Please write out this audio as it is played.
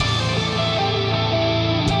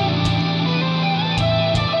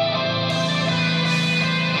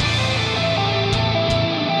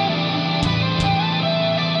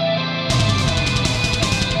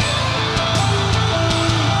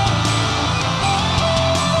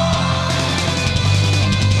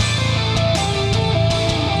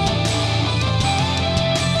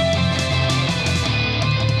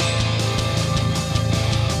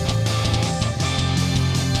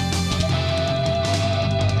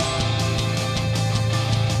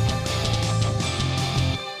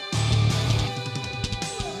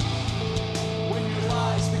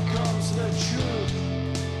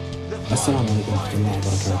السلام عليكم ورحمة الله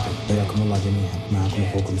وبركاته. حياكم الله جميعا، معكم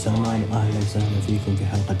أخوكم سلمان، وأهلا وسهلا فيكم في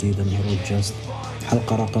حلقة جديدة من هروج.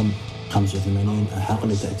 حلقة رقم 85. الحلقة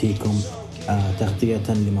اللي تأتيكم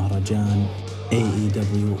تغطية لمهرجان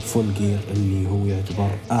AEW فول غيير، اللي هو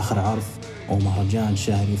يعتبر آخر عرض أو مهرجان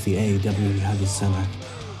شهري في AEW لهذه السنة.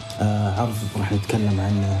 عرض راح نتكلم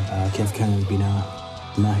عنه، كيف كان البناء،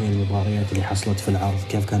 ما هي المباريات اللي حصلت في العرض،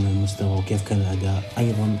 كيف كان المستوى وكيف كان الأداء،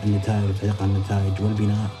 أيضا النتائج وتعليق على النتائج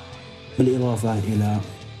والبناء، بالإضافة إلى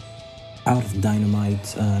عرض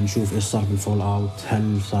داينامايت. نشوف إيش صار بالفول أوت،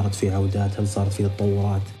 هل صارت في عودات، هل صارت في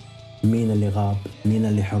تطورات، مين اللي غاب، مين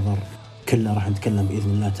اللي حضر، كله راح نتكلم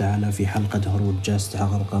بإذن الله تعالى في حلقة هروج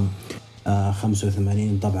حلقة رقم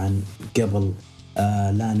 85. طبعا قبل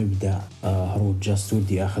لا نبدأ هروج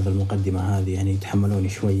ودي أخذ المقدمة هذه، يعني تحملوني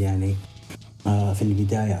شوي. يعني في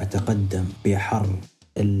البداية أتقدم بأحر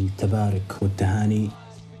التبارك والتهاني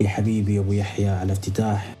لحبيبي أبو يحيى على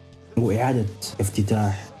افتتاح وإعادة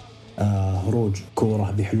افتتاح هروج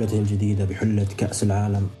كورة بحلته الجديدة، بحلة كأس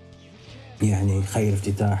العالم. يعني خير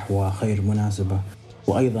افتتاح وخير مناسبة،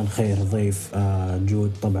 وأيضا خير ضيف.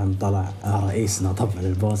 جود طبعا طلع، رئيسنا طبعا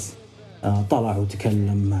البوس طلع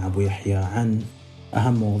وتكلم مع أبو يحيى عن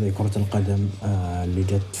أهم مواضيع كرة القدم اللي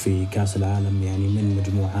جت في كأس العالم، يعني من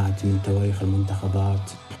مجموعات، من تواريخ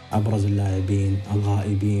المنتخبات، أبرز اللاعبين،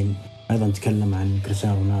 الغائبين. أيضا تكلم عن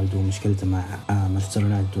كريستيانو رونالدو ومشكلته مع مانشستر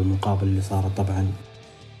يونايتد والمقابلة اللي صارت طبعا.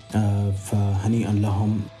 فهنيئا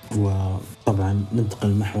لهم. وطبعا ننتقل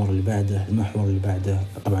المحور اللي بعده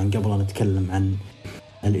طبعا قبل أن نتكلم عن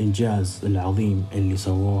الإنجاز العظيم اللي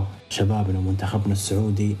سووه شبابنا ومنتخبنا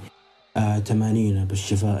السعودي. تمانينا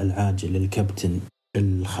بالشفاء العاجل للكابتن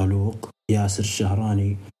الخلوق ياسر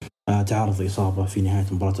الشهراني. تعرض إصابة في نهاية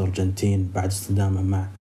مباراة الأرجنتين بعد اصطدامه مع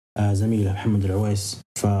زميله محمد العويس،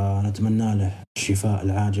 فنتمنى له الشفاء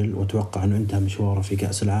العاجل، وأتوقع أنه انتهى مشواره في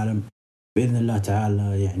كأس العالم بإذن الله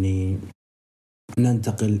تعالى. يعني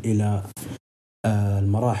ننتقل إلى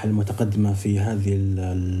المراحل المتقدمة في هذه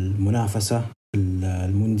المنافسة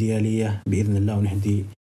المونديالية بإذن الله، ونهدي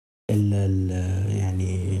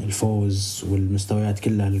يعني الفوز والمستويات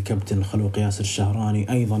كلها للكابتن الخلوق ياسر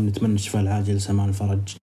الشهراني. أيضا نتمنى الشفاء العاجل لسلمان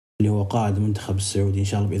الفرج اللي هو قائد المنتخب السعودي، إن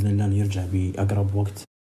شاء الله بإذن الله يرجع بأقرب وقت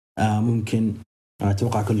ممكن.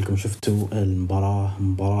 أتوقع كلكم شفتوا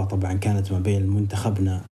المباراة طبعا كانت ما بين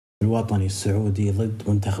منتخبنا الوطني السعودي ضد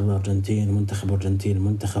منتخب الأرجنتين.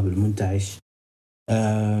 المنتخب المنتعش.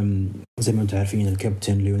 زي ما انتم عارفين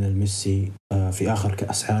الكابتن ليونيل ميسي في آخر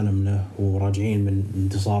كأس عالم له، وراجعين من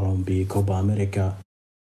انتصارهم بكوبا أمريكا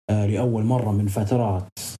لأول مرة من فترات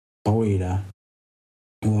طويلة،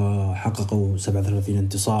 وحققوا 37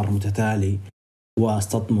 انتصار متتالي،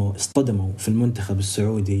 واصطدموا في المنتخب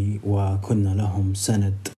السعودي، وكنا لهم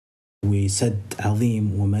سند وسد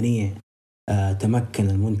عظيم ومنيع. تمكن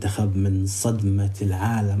المنتخب من صدمة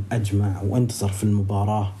العالم أجمع وانتصر في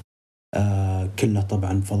المباراة كله،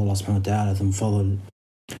 طبعا بفضل الله سبحانه وتعالى، ثم فضل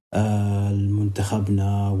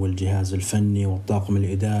المنتخبنا والجهاز الفني والطاقم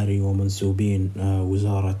الإداري ومنسوبين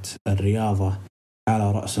وزارة الرياضة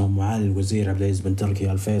على رأسهم معالي الوزير عبد العزيز بن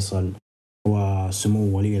تركي الفيصل،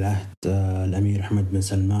 وسمو ولي العهد الأمير أحمد بن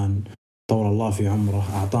سلمان طول الله في عمره.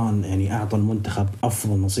 أعطى المنتخب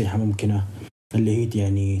أفضل نصيحة ممكنة، اللي هي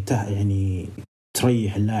يعني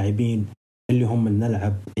تريح اللاعبين اللي هم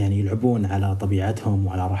نلعب، يعني يلعبون على طبيعتهم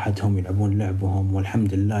وعلى راحتهم، يلعبون لعبهم.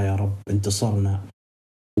 والحمد لله يا رب انتصرنا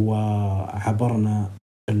وعبرنا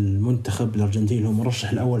المنتخب الأرجنتيني، هو مرشح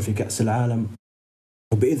الأول في كأس العالم.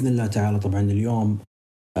 وبإذن الله تعالى طبعا اليوم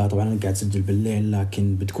طبعا أنا قاعد أسجل بالليل،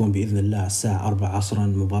 لكن بتكون بإذن الله الساعة 4 عصرا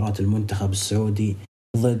مباراة المنتخب السعودي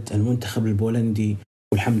ضد المنتخب البولندي.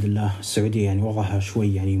 والحمد لله السعودية يعني وضعها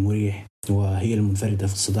شوي يعني مريح، وهي المنفردة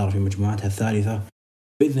في الصدارة في مجموعتها الثالثة.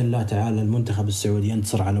 بإذن الله تعالى المنتخب السعودي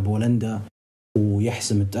ينتصر على بولندا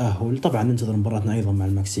ويحسم التأهل. طبعا ننتظر مباراتنا أيضا مع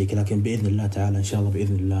المكسيك، لكن بإذن الله تعالى إن شاء الله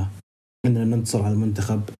بإذن الله أننا ننتصر على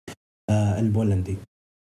المنتخب البولندي.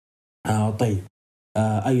 طيب،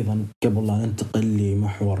 أيضا قبل لا ننتقل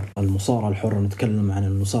لمحور المصارعة الحرة، نتكلم عن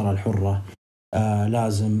المصارعة الحرة.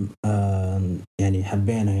 لازم يعني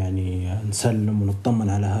حبينا يعني نسلم ونطمن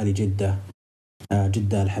على أهالي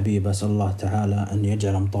جدة الحبيبة. أسأل الله تعالى أن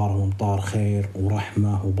يجعل أمطارهم أمطار خير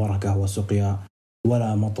ورحمة وبركة وسقيا،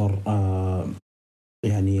 ولا مطر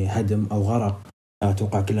يعني هدم أو غرق.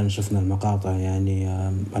 أتوقع كلنا شفنا المقاطع، يعني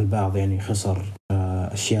البعض يعني خسر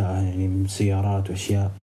أشياء، يعني من سيارات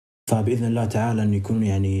وأشياء. فبإذن الله تعالى أن يكون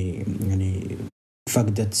يعني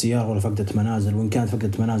فقدة سيارة ولا فقدة منازل، وإن كانت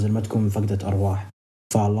فقدة منازل ما تكون فقدة أرواح.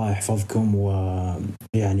 فالله يحفظكم.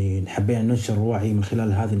 ويعني حابين ننشر الوعي من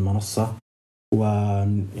خلال هذه المنصة،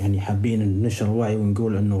 ويعني حابين ننشر الوعي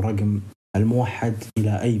ونقول أنه رقم الموحد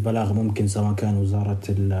إلى أي بلاغ ممكن، سواء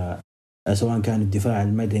كان الدفاع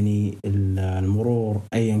المدني، المرور،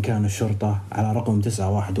 أيا كان الشرطة، على رقم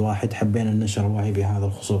 911. حبينا ننشر الوعي بهذا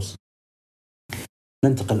الخصوص.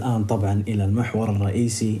 ننتقل الآن طبعا إلى المحور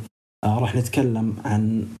الرئيسي. راح نتكلم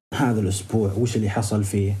عن هذا الأسبوع وش اللي حصل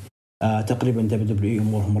فيه. تقريبا WWE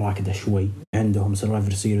أمورهم راكدة شوي، عندهم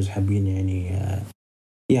سرفايفر سيريز حابين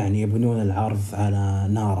يعني يبنون العرض على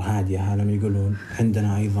نار هادية لما يقولون.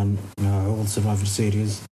 عندنا أيضا عروض سرفايفر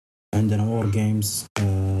سيريز، عندنا وور جيمز.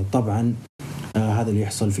 طبعا هذا اللي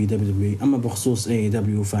يحصل في WWE. أما بخصوص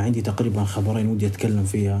AEW فعندي تقريبا خبرين ودي أتكلم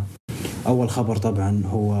فيها. أول خبر طبعا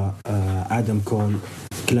هو آدم كول.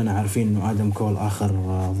 كلنا عارفين أنه آدم كول آخر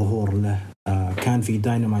ظهور له كان في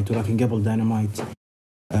داينامايت، ولكن قبل داينامايت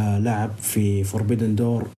لعب في فوربيدن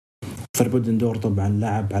دور. طبعا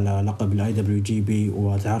لعب على لقب IWGP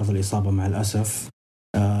وتعرض الإصابة مع الأسف.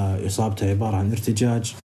 إصابته عبارة عن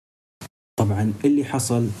ارتجاج. طبعا اللي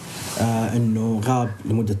حصل أنه غاب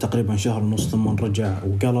لمدة تقريبا شهر ونص، ثم رجع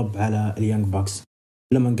وقلب على اليانج باكس.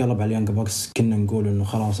 لما انقلب على اليانج باكس كنا نقول أنه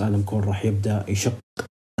خلاص آدم كول راح يبدأ يشق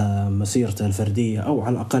مسيرته الفردية، أو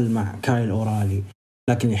على الأقل مع كايل أورالي.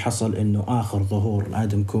 لكن اللي حصل أنه آخر ظهور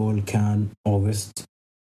آدم كول كان أوغست،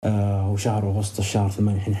 وشهر أغسطس الشهر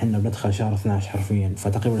 8. الحين حنا بندخل شهر 12 حرفيا،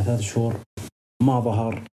 فتقريبا 3 شهور ما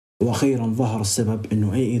ظهر. وأخيرا ظهر السبب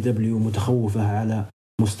أنه AEW متخوفة على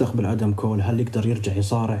مستقبل آدم كول، هل يقدر يرجع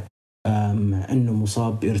يصارع مع أنه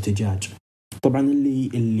مصاب بارتجاج. طبعا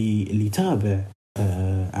اللي تابع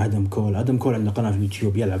آدم كول عنده قناة في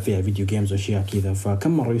اليوتيوب يلعب فيها فيديو جيمز وأشياء كذا،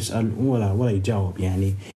 فكم مرة يسأل ولا يجاوب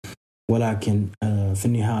يعني. ولكن في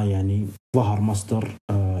النهاية يعني ظهر مصدر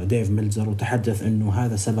ديف ميلزر وتحدث أنه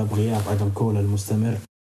هذا سبب غياب آدم كول المستمر.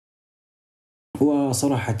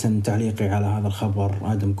 وصراحة تعليقي على هذا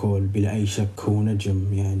الخبر، آدم كول بلا أي شك هو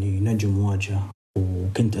نجم، يعني نجم واجهة،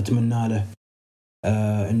 وكنت أتمنى له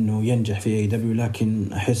أنه ينجح في AEW،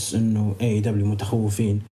 لكن أحس أنه AEW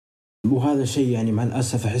متخوفين. وهذا شيء يعني مع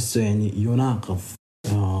الأسف أحسه يعني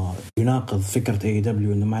يناقض فكرة AEW،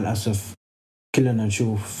 أنه مع الأسف كلنا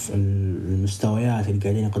نشوف المستويات اللي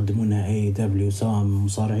قاعدين يقدمونها AEW، سواء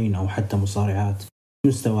مصارعين أو حتى مصارعات،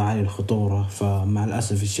 مستوى عالي الخطورة. فمع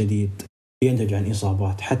الأسف الشديد ينتج عن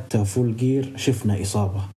إصابات. حتى فول جير شفنا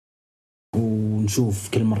إصابة، ونشوف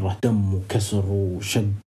كل مرة دم وكسر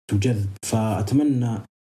وشد وجذب. فأتمنى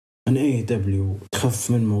أن AEW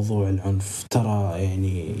تخف من موضوع العنف. ترى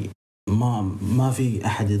يعني ما في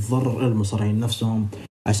أحد يتضرر إلا المصارعين نفسهم،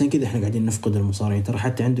 عشان كذا إحنا قاعدين نفقد المصارعين. ترى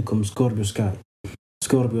حتى عندكم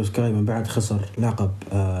سكوربيو سكاي من بعد خسر لقب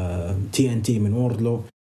TNT من ووردلو،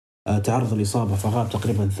 تعرض الإصابة فغاب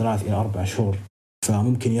تقريبا 3 إلى 4 شهور،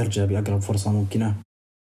 فممكن يرجع بأقرب فرصة ممكنة.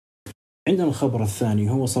 عندنا الخبر الثاني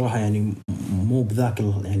هو صراحة يعني مو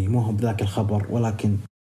هو بذاك الخبر، ولكن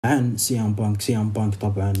عن سيام بانك.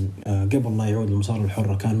 طبعا قبل لا يعود للمصارعة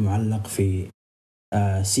الحرة كان معلق في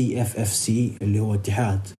CFFC اللي هو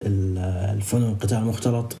اتحاد الفنون القتال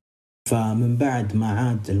المختلط. فمن بعد ما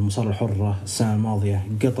عاد المصارعة الحرة السنة الماضية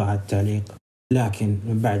قطع التعليق، لكن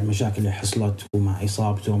من بعد مشاكل اللي حصلت ومع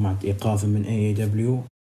إصابته ومع إيقافه من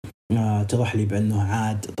AEW اتضح لي بأنه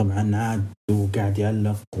عاد وقاعد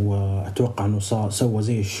يعلق. وأتوقع أنه سوى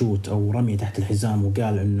زي الشوت أو رمي تحت الحزام،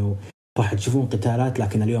 وقال أنه راح تشوفون قتالات،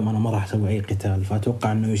 لكن اليوم أنا ما راح أسوي أي قتال.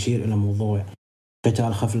 فأتوقع أنه يشير إلى موضوع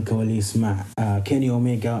قتال خلف الكواليس مع كيني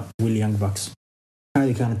أوميجا واليانج باكس.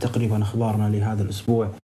 هذه كانت تقريبا أخبارنا لهذا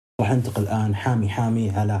الأسبوع. راح ننتقل الآن حامي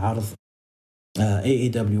على عرض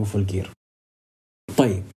AEW فول جير.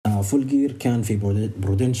 طيب فول جير كان في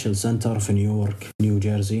برودنشال سنتر في نيو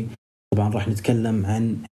جيرسي. طبعا راح نتكلم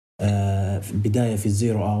عن بداية في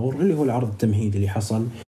الزيرو آور اللي هو العرض التمهيدي اللي حصل.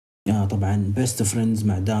 طبعا بيست فريندز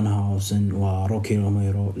مع دان هاوسن وروكي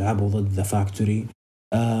روميرو لعبوا ضد ذا فاكتوري.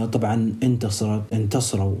 طبعا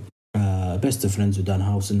انتصروا بيست فريندز ودان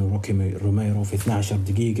هاوسن وروكي روميرو في 12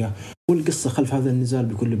 دقيقة. والقصة خلف هذا النزال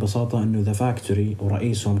بكل بساطة أنه ذا فاكتوري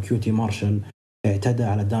ورئيسهم كيوتي مارشال اعتدى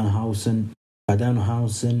على دان هاوسن، فدان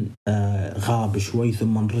هاوسن غاب شوي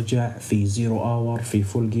ثم رجع في زيرو آور في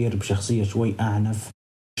فول جير بشخصية شوي أعنف،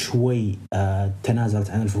 شوي تنازلت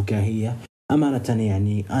عن الفكاهية. أمانة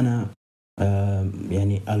يعني أنا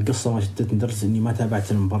يعني القصة ما شدتني درس إني ما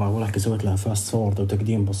تابعت المباراة، ولكن سويت لها فاست فورد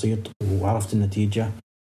وتقديم بسيط وعرفت النتيجة.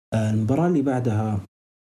 المباراة اللي بعدها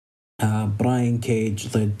براين كيج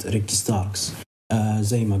ضد ريكي ستاركس.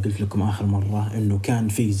 زي ما قلت لكم آخر مرة إنه كان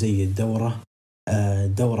في زي دورة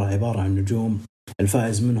عبارة عن نجوم،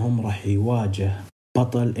 الفائز منهم راح يواجه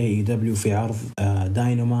بطل AEW في عرض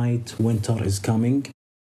داينامايت وينتر إز كامينج.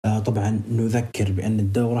 طبعا نذكر بأن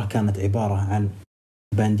الدورة كانت عبارة عن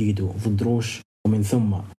بانديدو ضد روش، ومن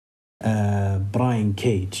ثم براين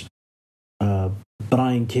كيج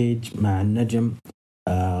براين كيج مع النجم.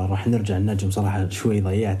 راح نرجع النجم صراحة شوي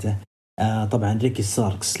ضيعته. طبعا ريكي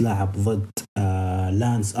ستاركس لاعب ضد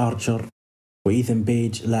لانس آرشر، وإيثن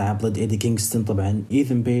بيج لاعب ضد إيدي كينغستون. طبعا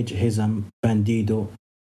إيثن بيج هزم بانديدو،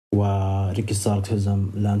 وريكي ستاركس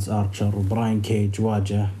هزم لانس آرشر، وبراين كيج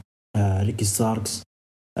واجه ريكي ستاركس.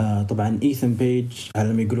 طبعا إيثن بيج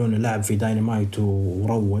على ما يقولون لعب في داينامايت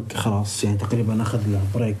وروق خلاص، يعني تقريبا أخذ له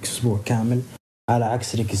بريك أسبوع كامل، على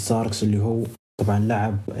عكس ريكي ستاركس اللي هو طبعا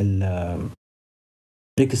لعب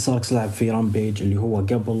ريكي ستاركس لعب في رامبيج اللي هو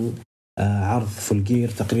قبل عرض فول جير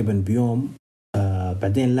تقريبا بيوم،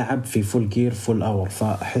 بعدين لعب في فول جير فول أور.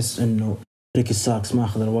 فأحس إنه ريكي ستاركس ما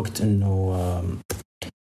أخذ الوقت إنه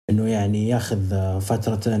يعني ياخذ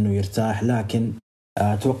فترة إنه يرتاح، لكن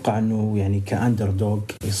أتوقع إنه يعني كأندر دوغ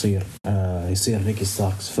يصير ريكي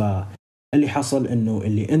ستاركس. فاللي حصل إنه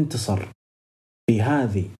اللي انتصر في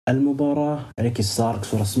هذه المباراة ريكي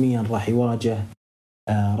ستاركس، ورسميا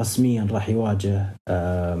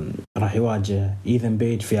راح يواجه إيثن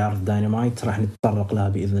بيج في عرض داينامايت، راح نتطرق لها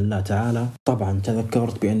بإذن الله تعالى. طبعا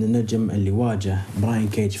تذكرت بأن النجم اللي واجه براين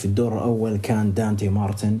كيج في الدور الأول كان دانتي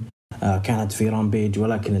مارتن، كانت في رامبيج،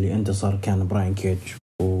 ولكن اللي انتصر كان براين كيج.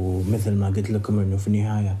 ومثل ما قلت لكم إنه في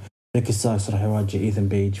النهاية ريكي ستاركس راح يواجه إيثن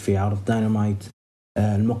بيج في عرض داينامايت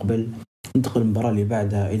المقبل. ننتقل المباراة اللي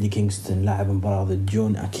بعدها، إيدي كينغستون لاعب مباراة ضد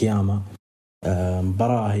جون أكياما.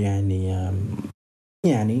 مباراة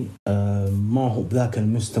يعني ما هو بذاك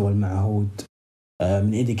المستوى المعهود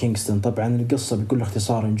من إيدي كينغستون. طبعا القصة بكل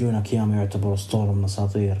اختصار إن جون أكياما يعتبر أسطورة من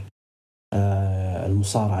أساطير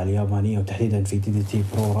المصارعة اليابانية، وتحديدا في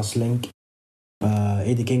DDT برو رسلينج.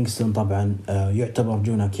 إيدي كينغستون طبعا يعتبر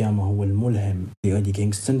جون أكياما هو الملهم لإيدي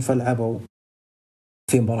كينغستون، فلعبوا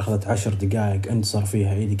في مباراة أخذت 10 دقائق انتصر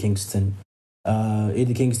فيها إيدي كينغستون.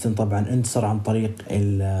 إيدي كينغستون طبعا انتصر عن طريق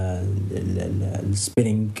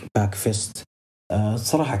السبيننج باك فيست.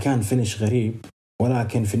 الصراحة كان فينش غريب،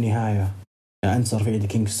 ولكن في النهاية انتصر في إيدي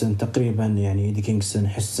كينغستون. تقريبا يعني إيدي كينغستون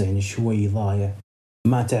حسه يعني شوي ضايع،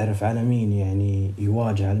 ما تعرف على مين يعني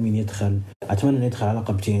يواجه، على مين يدخل. أتمنى أن يدخل على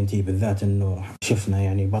لقب TNT بالذات، إنه شفنا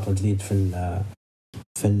يعني بطل جديد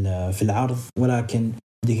في العرض، ولكن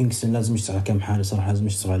إيدي كينغستون لازم يشتغل على كم حاجة صراحة. لازم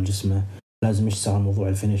يشتغل على جسمه، لازم يشتغل على موضوع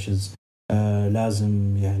الفينيشز،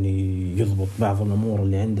 لازم يعني يضبط بعض الأمور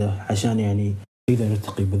اللي عنده عشان يعني يقدر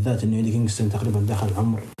يرتقي، بالذات إنه إيدي كينغستون تقريبا دخل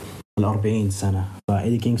عمر 40 سنة.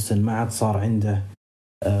 فإيدي كينغستون ما عاد صار عنده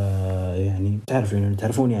يعني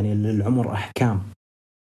تعرفون يعني العمر أحكام.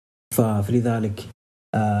 فلذلك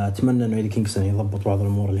أتمنى إنه إيدي كينغستون يضبط بعض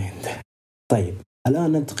الأمور اللي عنده. طيب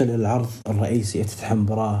الآن ننتقل إلى العرض الرئيسي، افتتح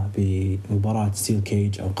مباراة بمباراة ستيل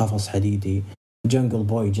كيج أو قفص حديدي، جنجل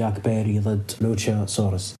بوي جاك بيري ضد لوتشا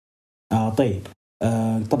سورس. طيب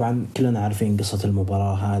طبعا كلنا عارفين قصة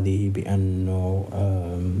المباراة هذه، بأنه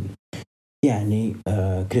يعني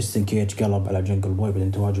كريستين كيج قلب على جنجل بوي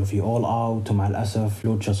بعدين تواجهوا في أول أوت، ومع الأسف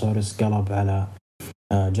لوتشا سورس قلب على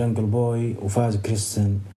جنجل بوي وفاز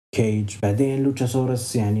كريستين كيج. بعدين لوتشا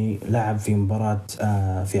سورس يعني لعب في مباراة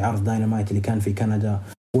في عرض داينامايت اللي كان في كندا،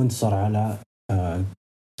 وانتصر على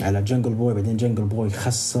جنجل بوي. بعدين جنجل بوي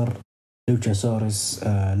خسر لوتشا سورس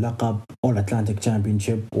لقب أول أتلانتيك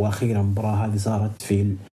تشامبيونشيب. وأخيرا المباراة هذه صارت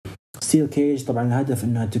في ستيل كيج. طبعا الهدف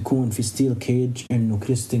أنها تكون في ستيل كيج، أنه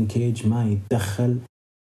كريستين كيج ما يتدخل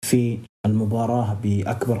في المباراة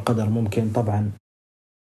بأكبر قدر ممكن. طبعا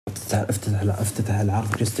افتتح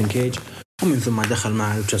العرض كريستين كيج، ومن ثم دخل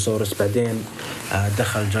مع لوتشا سورس. بعدين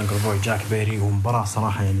دخل جنجل بوي جاك بيري، ومباراة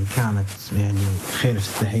صراحة يعني كانت يعني خير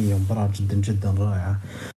افتتاحية، مباراة جدا جدا رائعة.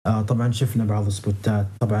 طبعا شفنا بعض السبوتات.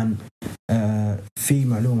 طبعا في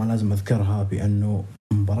معلومة لازم أذكرها، بأنه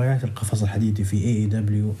مباريات القفص الحديدي في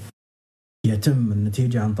AEW يتم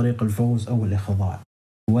النتيجة عن طريق الفوز أو الإخضاع،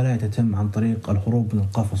 ولا تتم عن طريق الهروب من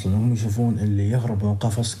القفص، لأنهم يشوفون اللي يهرب من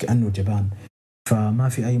القفص كأنه جبان. فما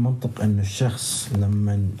في أي منطق أن الشخص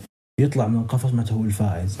لما يطلع من القفص ما هو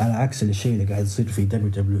الفائز، على عكس الشيء اللي قاعد يصير في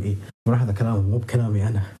WWE. وهذا كلام مو بكلامي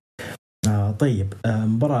أنا. طيب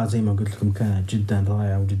مباراة زي ما قلت لكم كانت جدا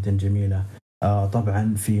رائعة وجدا جميلة.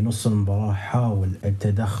 طبعا في نص المباراة حاول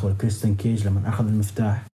التدخل كريستين كيج لما أخذ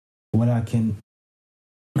المفتاح، ولكن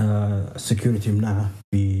السكيورتي منعه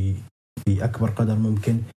بأكبر قدر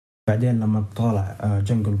ممكن. بعدين لما طالع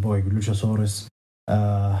جنجل بوي ولوتشا سورس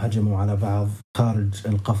هجموا على بعض خارج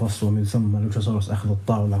القفص، ومن ثم لوتشا سورس أخذ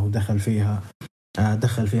الطاولة ودخل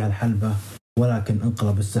فيها الحلبة، ولكن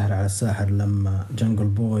انقلب السحر على الساحر لما جنجل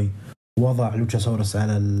بوي وضع لوتشا سورس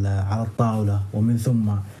على الطاولة، ومن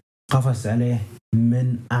ثم قفز عليه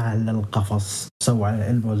من أعلى القفص، سوى على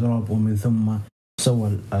الإلبو دروب، ومن ثم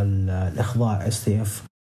سوى الإخضاع STF،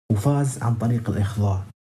 وفاز عن طريق الإخضاع.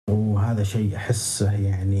 وهذا شيء أحسه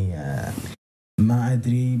يعني ما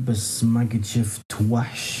أدري، بس ما قد شفت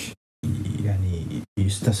وحش يعني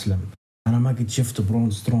يستسلم. أنا ما قد شفت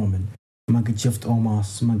برون سترومان، ما قد شفت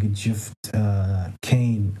أوماس، ما قد شفت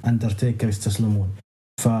كين، أندرتيكر يستسلمون.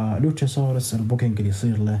 فلوتشاسورس البوكينج اللي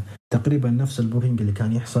يصير له تقريبا نفس البوكينج اللي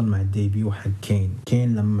كان يحصل مع الديبيو حق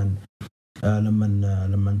كين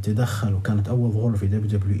لما تدخل، وكانت أول ظهور في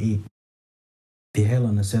WWE في هيل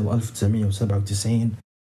إن سيل 1997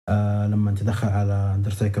 لما تدخل على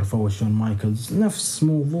أندرتيكر فوز شون مايكلز. نفس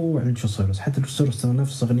موضوع لوتشاسورس، حتى لوتشاسورس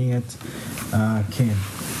نفس أغنية كين.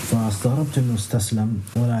 فاستغربت إنه استسلم،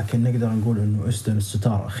 ولكن نقدر نقول إنه أسدل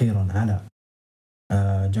الستار أخيرا على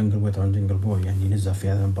جنجل بوي. طبعا جنجل بوي يعني نزل في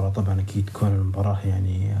هذه المباراة. طبعا أكيد كون المباراة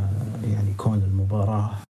يعني كون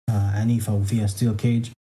المباراة عنيفة وفيها ستيل كيج،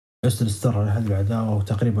 أسدل الستار على هذه العداوة،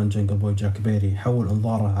 وتقريبا جنجل بوي جاك بيري حول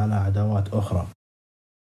انظاره على عداوات أخرى.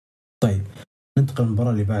 طيب ننتقل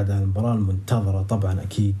للمباراة اللي بعدها، المباراة المنتظرة طبعا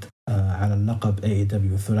أكيد على اللقب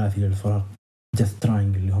AEW الثلاثي للفرق ديث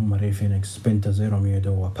تراينجل اللي هم ري فينيكس، بنتا زيرو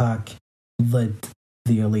ميودو، وباك ضد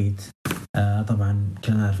ذا إليت. طبعا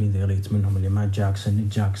كنا عارفين ذا إليت منهم اللي مات جاكسون، نيك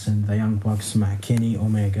جاكسون، ذا يونج بوكس مع كيني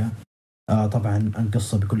أوميجا. طبعا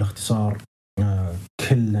القصة بكل اختصار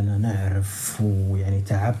كلنا نعرف، ويعني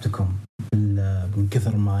تعبتكم من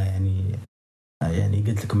كثر ما يعني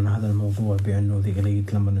قلت لكم من هذا الموضوع بأنه ذا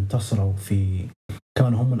إليت لما انتصروا في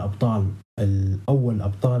كانوا هم الأبطال الأول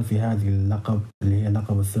أبطال في هذه اللقب اللي هي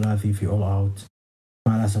اللقب الثلاثي في أول أوت.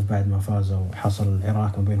 مع الأسف بعد ما فازوا حصل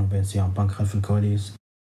العراك ما بينهم وبين سيام بانك خلف الكواليس.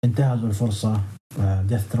 انتهزوا الفرصة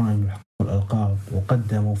ديث تراين وحققوا الألقاب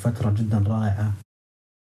وقدموا فترة جدا رائعة،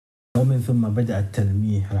 ومن ثم بدأ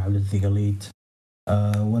التلميح على عودة ذا إليت.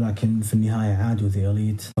 ولكن في النهاية عادوا ذا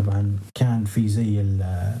إليت. طبعا كان في زي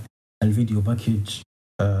الفيديو باكيج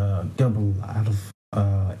قبل عرض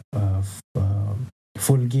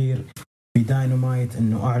فول جير في داينامايت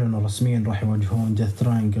انه اعلنوا رسميا راح يواجهون ديث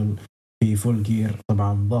تراينجل في فول جير.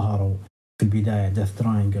 طبعا ظهروا في البداية ديث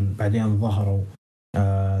تراينجل، بعدين ظهروا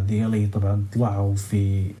ذي إليت. طبعا طلعوا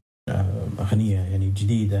في أغنية يعني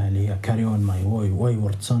جديدة اللي هي كاريون ماي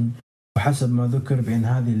وايورد سن، وحسب ما ذكر بأن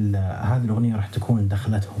هذه الأغنية راح تكون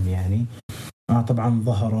دخلتهم يعني. طبعا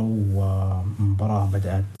ظهروا ومباراة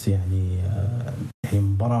بدأت يعني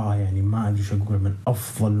مباراة يعني ما أدري شو أقول، من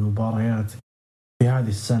أفضل المباريات في هذه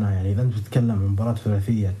السنة. يعني إذا أنت بتتكلم عن مباراة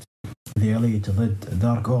ثلاثية ذا إليت ضد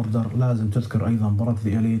دارك أوردر، لازم تذكر أيضا مباراة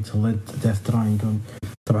ذا إليت ضد ديث تراينجل.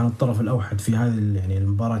 طبعا الطرف الأوحد في هذه يعني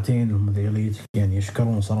المباراتين هم ذا إليت، يعني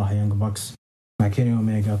يشكرون صراحة يانج بوكس مع كيني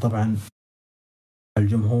أوميجا. طبعا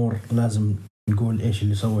الجمهور لازم نقول إيش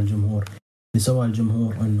اللي سوى الجمهور. اللي سوى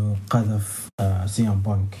الجمهور أنه قذف سيام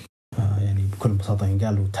بانك، يعني بكل بساطة يعني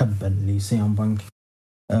قالوا تبا لسيام بانك.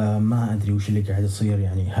 ما أدري وش اللي قاعد يصير،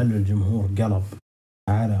 يعني هل الجمهور قلب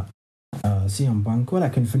على سيام بانك؟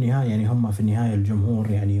 ولكن في النهاية يعني هم في النهاية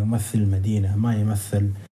الجمهور يعني يمثل مدينة، ما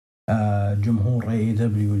يمثل جمهور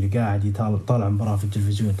AEW اللي قاعد يطالع مباراة في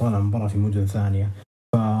التلفزيون، طالع مباراة في مدن ثانية.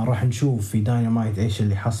 فراح نشوف في داينامايت إيش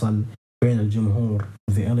اللي حصل بين الجمهور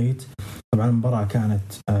وذا إليت. طبعا المباراة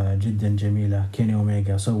كانت جدا جميلة. كيني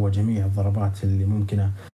أوميجا سوى جميع الضربات اللي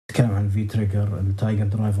ممكنة، تكلم عن في تريجر، التايجر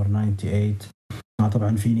درايفر 98.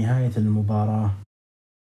 طبعا في نهاية المباراة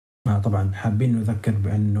طبعا حابين نذكر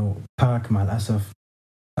بأنه باك مع الأسف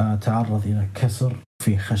تعرض إلى كسر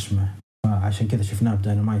في خشمه، فعشان كذا شفناه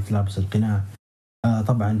بداينامايت لابس القناع.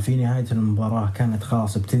 طبعا في نهاية المباراة كانت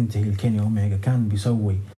خلاص بتنتهي، الكيني أوميجا كان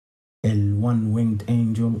بيسوي الون وينجد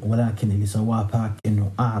انجل، ولكن اللي سواه باك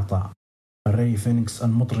انه اعطى ري فينيكس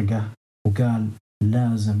المطرقة وقال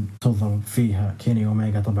لازم تضرب فيها كيني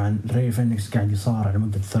أوميجا. طبعا ري فينيكس قاعد يصارع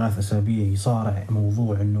لمدة 3 أسابيع، يصارع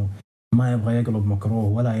موضوع انه ما يبغى يقلب مكروه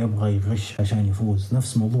ولا يبغى يغش عشان يفوز،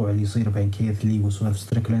 نفس موضوع اللي يصير بين كيث لي وسويرف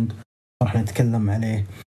ستريكلاند، راح نتكلم عليه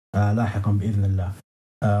لاحقا بإذن الله.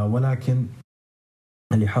 ولكن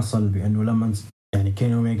اللي حصل بأنه لما يعني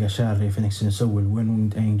كيني أوميجا شار ري فينيكس يسوي الوين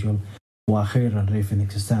وينج انجل، واخيرا ري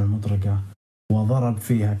فينيكس استعمل المطرقة وضرب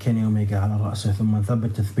فيها كيني أوميجا على رأسه، ثم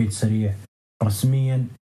ثبت تثبيت سريع. رسميا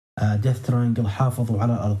ديث تراينجل حافظوا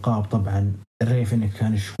على الألقاب. طبعا ري فينيكس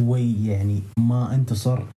كان شوي يعني ما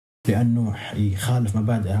انتصر لأنه يخالف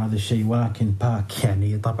مبادئ هذا الشيء، ولكن باك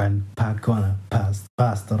يعني طبعا باك كونه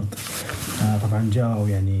باسترد طبعا جاءوا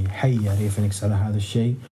يعني حيا ري فينيكس على هذا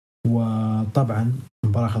الشيء. وطبعا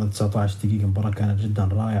المباراة أخذت 19 دقيقة، المباراة كانت جدا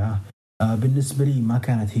رائعة. بالنسبة لي ما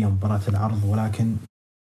كانت هي مباراة العرض، ولكن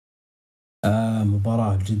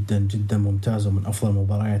مباراة جدا جدا ممتازة ومن أفضل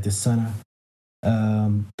مباريات السنة.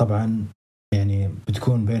 طبعا يعني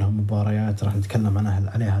بتكون بينهم مباريات راح نتكلم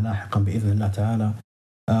عنها عليها لاحقا بإذن الله تعالى.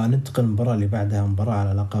 ننتقل المباراة اللي بعدها، مباراة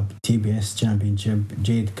على لقب TBS Championship،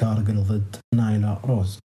 جيد كارجل ضد نايلا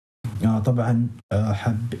روز. طبعا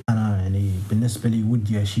أنا يعني بالنسبة لي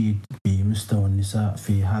ودي أشيد بمستوى النساء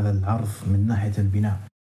في هذا العرض من ناحية البناء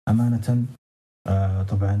أمانة.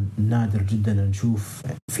 طبعا نادر جدا نشوف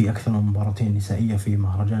في أكثر من مباراتين نسائية في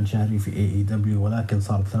مهرجان شهري في AEW، ولكن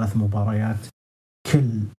صارت 3 مباريات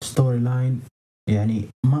كل ستوري لاين. يعني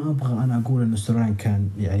ما أبغى أنا أقول أن الستوري لاين كان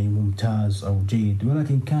يعني ممتاز أو جيد،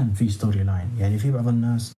 ولكن كان في ستوري لاين. يعني في بعض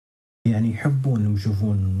الناس يعني يحبون أن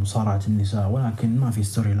يشوفون مصارعة النساء ولكن ما في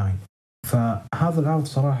ستوري لاين. فهذا العرض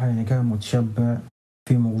صراحة يعني كان متشبع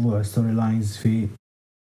في موضوع ستوري لاينز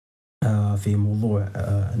في موضوع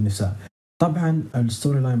النساء. طبعا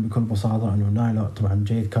الستوري لاين بكل بساطة أنه نايلا، طبعا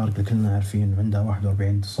جيد كارجل كلنا عارفين عندها 41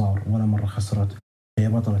 انتصار ولا مرة خسرت، هي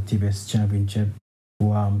بطلة TBS Championship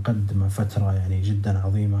ومقدمة فترة يعني جدا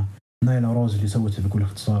عظيمة. نايلا روز اللي سوته بكل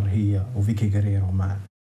اختصار هي وفيكي غيير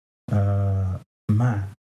مع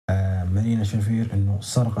مارينا شافير أنه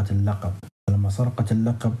سرقت اللقب. لما سرقت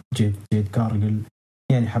اللقب جيد كارجل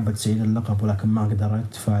يعني حبت تسعيد اللقب ولكن ما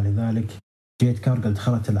قدرت، فلذلك جيد كارجل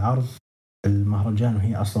دخلت العرض المهرجان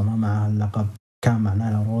وهي أصلا ما معها اللقب، كان مع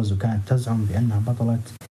نايلا روز وكانت تزعم بأنها بطلة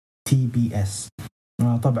TBS.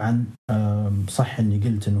 طبعا صح إني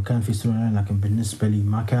قلت إنه كان في ستوري لاين، لكن بالنسبة لي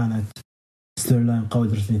ما كانت ستوري لاين قوي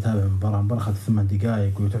درسني أتابع المباراة أخذت 8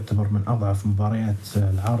 دقائق وتعتبر من أضعف مباريات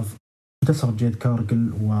العرض. انتصرت جيد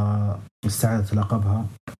كارجل واستعادت لقبها.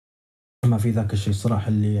 ما في ذاك الشيء صراحة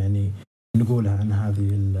اللي يعني نقولها عن هذه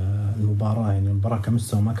المباراة. يعني المباراة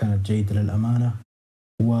كمستوى ما كانت جيدة للأمانة،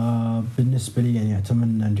 وبالنسبة لي يعني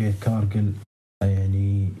أتمنى أن جيد كارجل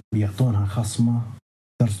يعني بيعطونها خصمة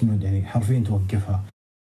ترسنود، يعني حرفيا توقفها.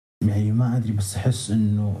 يعني ما أدري بس أحس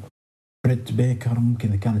إنه بريت بيكر ممكن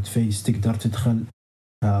إذا كانت فيس تقدر تدخل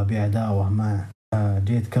بعداوة مع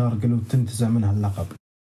جيد كارجل وتنتزع منها اللقب.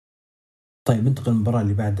 طيب انتقل المباراة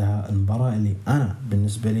اللي بعدها، المباراة اللي أنا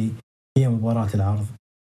بالنسبة لي هي مباراة العرض،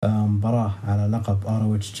 مباراة على لقب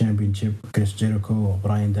هروج تشامبيونشيب، كريس جيريكو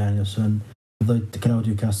وبراين دانيلسون ضد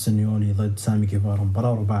كلاوديو كاستانيولي ضد سامي جيفارا.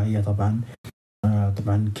 مباراة رباعية طبعا.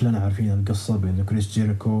 طبعا كلنا عارفين القصة بأن كريس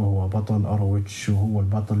جيريكو هو بطل هروج وهو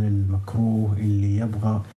البطل المكروه اللي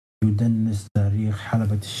يبغى يدنس تاريخ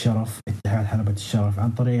حلبة الشرف، اتحاد حلبة الشرف،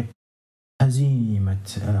 عن طريق هزيمة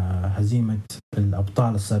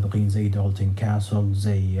الأبطال السابقين زي دولتن كاسل،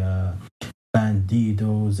 زي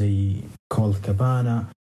بانديدو، زي كول كابانا،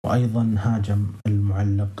 وأيضا هاجم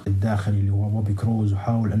المعلق الداخلي اللي هو بوبي كروز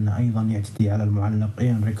وحاول أنه أيضا يعتدي على المعلق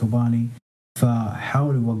إيان ريكوباني،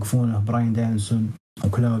 فحاولوا يوقفونه براين دانسون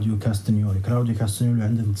وكلاوديو كاستانيولي. كلاوديو كاستانيولي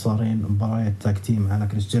عنده انتصارين مباريات تاكتيم على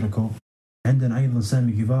كريس جيريكو. عندنا أيضا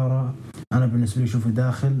سامي جيفارا. أنا بالنسبة لي شوفوا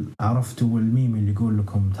داخل عرفتوا الميم اللي يقول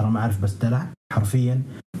لكم ترى ما أعرف بس دلع، حرفيا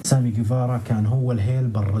سامي جيفارا كان هو الهيل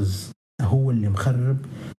بالرز، هو اللي مخرب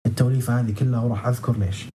التوليفة هذه كلها وراح أذكر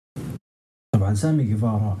ليش. طبعا سامي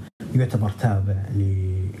جيفارا يعتبر تابع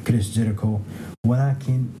لكريس جيريكو،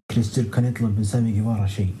 ولكن كريس جيريكو كان يطلب من سامي جيفارا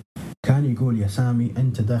شيء، كان يقول يا سامي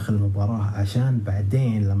أنت داخل المباراة عشان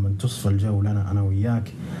بعدين لما تصفى الجو لنا أنا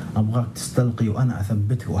وياك أبغاك تستلقي وأنا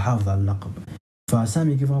أثبتك وأحافظ على اللقب.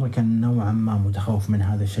 فسامي جيفارا كان نوعا ما متخوف من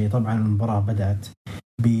هذا الشيء. طبعا المباراة بدأت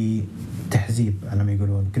بتحزيب على ما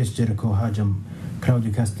يقولون، كريس جيريكو هاجم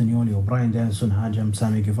كلاوديو كاستانيولي وبراين دانسون هاجم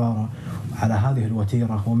سامي جيفارا على هذه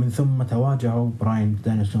الوتيرة، ومن ثم تواجهوا براين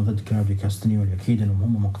دانسون ضد كلاوديو كاستانيولي. أكيد أنهم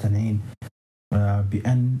هم مقتنعين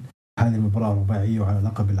بأن هذه المباراة رباعية وعلى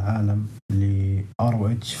لقب العالم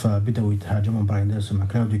لROH، فبدأوا يتهاجمون براين دانسون مع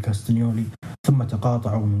كلاوديو كاستانيولي، ثم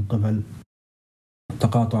تقاطعوا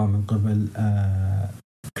من قبل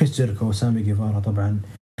كريس جيريكو وسامي جيفارا. طبعا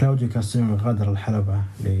كلاوديو كاستانيولي غادر الحلبة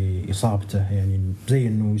لإصابته، يعني زي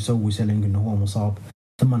إنه يسوي سيلينج إنه هو مصاب،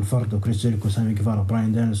 ثم انفردوا كريس جيريكو وسامي جيفارا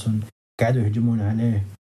براين دانسون قعدوا يهجمون عليه،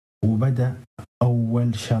 وبدأ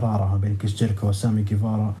أول شرارة بين كريس جيريكو وسامي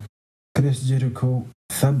جيفارا. كريس جيريكو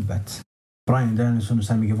ثبت براين دانسون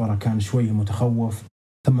وسامي جيفارا كان شوي متخوف،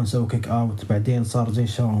 ثم سووا كيك أوت، بعدين صار زي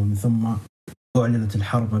شرارة، ومن ثم أعلنت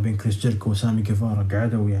الحرب ما بين كريس جيريكو وسامي جيفارا.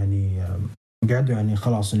 قعدوا يعني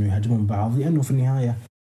خلاص إنه يهاجمون بعض، لأنه في النهاية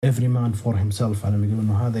every man for himself على ما يقولون،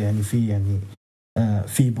 إنه هذا يعني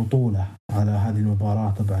في بطولة على هذه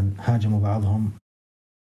المباراة. طبعا هاجموا بعضهم،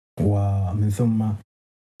 ومن ثم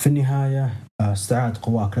في النهاية استعاد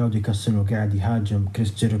قواه كلاوديو كاستانيولي وقاعد يهاجم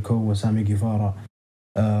كريس جيريكو وسامي جيفارا.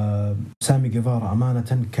 سامي جيفارا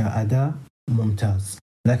أمانة كأداء ممتاز،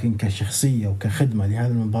 لكن كشخصية وكخدمة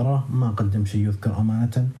لهذه المباراة ما قدم شيء يذكر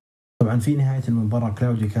أمانة. طبعا في نهاية المباراة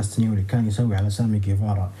كلاوديو كاستانيولي كان يسوي على سامي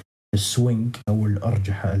جيفارا السوينج أو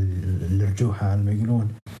الأرجحة على ما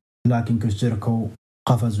يقولون، لكن كريس جيريكو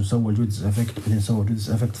قفز وسوى الجودز افكت، بعدين سوى جودز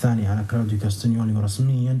افكت ثاني على كلاوديو كاستانيولي،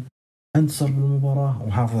 ورسميا انتصر بالمباراة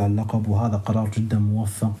وحافظ على اللقب، وهذا قرار جدا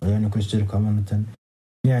موفق يعني كريس جيريكو أمانة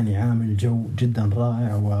يعني عامل جو جدا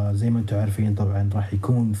رائع. وزي ما انتم عارفين طبعا راح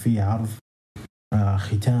يكون في عرض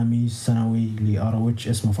ختامي سنوي لهروج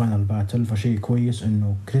اسمه فاينل باتل، فشيء كويس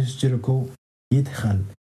انه كريس جيريكو يدخل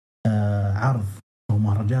عرض او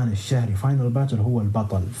مهرجان الشهري فاينل باتل هو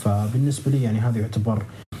البطل. فبالنسبة لي يعني هذا يعتبر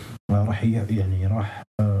راح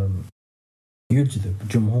يجذب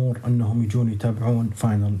جمهور انهم يجون يتابعون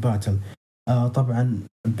فاينل باتل. طبعا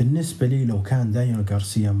بالنسبة لي لو كان دانيال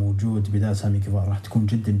غارسيا موجود بدال سامي جيفارا راح تكون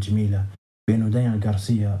جدا جميلة، بأنه دانيال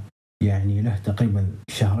غارسيا يعني له تقريبا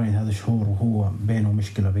 2-3 شهور وهو بينه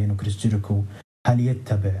مشكلة بينه كريس جيريكو، هل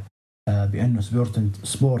يتبع بأنه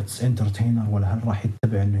سبورتس انترتينر، ولا هل راح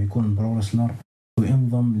يتبع أنه يكون برو رسلر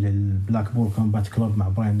وينضم للبلاك بول كومبات كلوب مع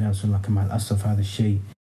براين دانسون. لكن مع الأسف هذا الشيء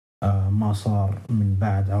ما صار من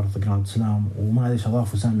بعد عرض جراند سلام، وما ليش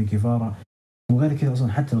أضافوا سامي جيفارا. وغير كذا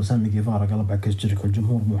أصلا حتى لو سامي جيفارا قلب على كريس جيريكو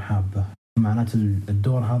الجمهور مو حابه، معناته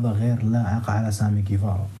الدور هذا غير لائق على سامي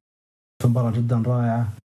جيفارا. فمباراة جدا رائعة.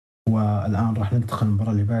 والآن راح ننتقل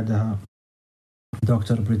للمباراة اللي بعدها،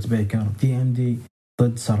 دكتور بريت بيكر DMD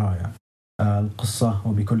ضد سرايا. القصة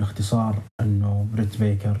وبكل اختصار أنه بريت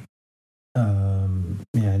بيكر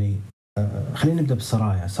يعني خلينا نبدأ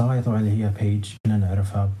بالسرايا. سرايا طبعا اللي هي بيج كلنا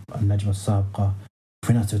نعرفها النجمة السابقة،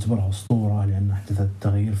 وفي ناس تعتبرها أسطورة لأن أحدثت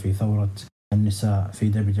تغيير في ثورة النساء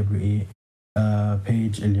في WWE.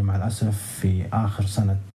 بيج اللي مع الأسف في آخر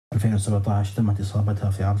سنة 2017 تمت إصابتها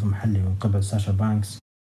في عرض محلي من قبل ساشا بانكس،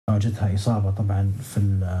 واجتها إصابة طبعا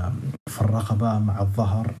في الرقبة مع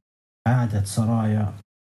الظهر. عادت سرايا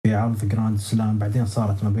في عرض جراند سلام، بعدين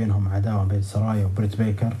صارت ما بينهم عداوة بين سرايا وبريت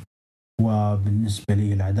بيكر، وبالنسبة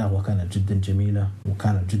لي العداوة كانت جدا جميلة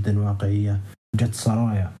وكانت جدا واقعية. جت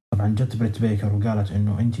سرايا طبعا جت بريت بيكر وقالت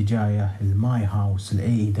إنه أنت جاية الماي هاوس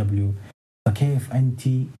AEW، فكيف أنت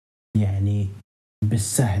يعني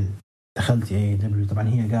بالسهل دخلتي AEW؟ طبعا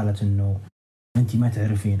هي قالت إنه أنت ما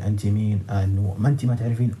تعرفين أنت مين، إنه ما أنت ما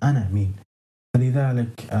تعرفين أنا مين.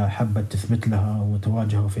 فلذلك حبت تثبت لها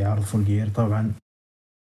وتواجهوا في عرض غيير. طبعا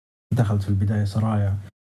دخلت في البداية سرايا،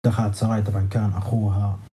 دخلت سرايا طبعا كان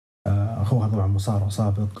أخوها طبعا مصارع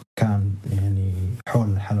سابق كان يعني حول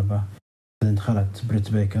الحلبة. بعدين دخلت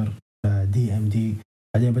بريت بيكر DMD،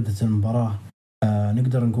 بعدين بدأت المباراة.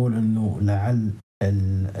 نقدر نقول إنه لعل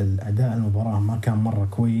الأداء المباراة ما كان مرة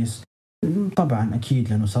كويس طبعا أكيد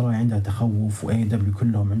لأنه سرايا عندها تخوف، وAEW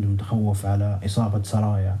كلهم عندهم تخوف على إصابة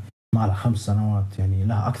سرايا ما لها 5 سنوات، يعني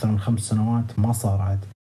لها أكثر من 5 سنوات ما صارعت،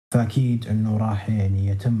 فأكيد إنه راح يعني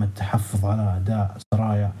يتم التحفظ على أداء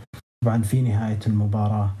سرايا. طبعا في نهاية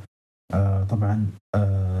المباراة طبعا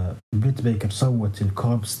بريت بيكر سوت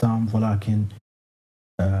الكورب ستامب، ولكن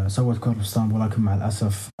مع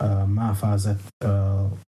الأسف ما فازت.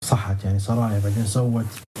 صحت يعني سرايا. بعدين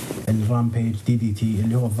سوت الرامبيج DDT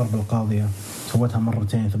اللي هو الضربة القاضية، سوتها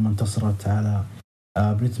مرتين ثم انتصرت على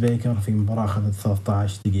بريت بيكر في مباراة أخذت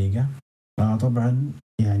 13 دقيقة. طبعا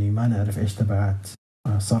يعني ما نعرف إيش تبعات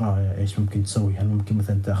سرايا إيش ممكن تسوي، هل ممكن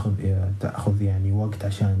مثلا تأخذ يعني وقت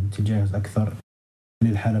عشان تجهز أكثر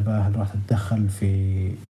للحلبة، هل راح تتدخل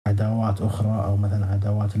في عداوات أخرى أو مثلا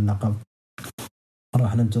عداوات اللقب؟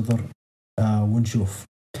 راح ننتظر ونشوف.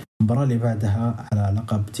 المباراة اللي بعدها على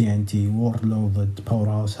لقب TNT ووردلو ضد باور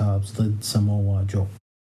هاوس هابس ضد ساموا جو.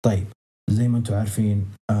 طيب زي ما انتم عارفين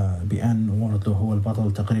بأن ووردلو هو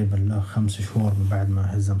البطل تقريبا له 5 شهور من بعد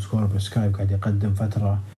ما هزم سكوربيو سكاي، وقاعد يقدم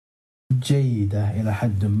فترة جيدة إلى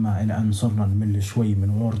حد ما، إلى أن صرنا نمل شوي من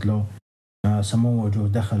ووردلو. ساموا جو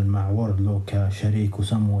دخل مع ووردلو كشريك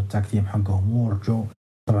وسموا التاكتيم حقهم وورجو.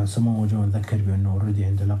 طبعا ساموا جو نذكر بأنه أوريدي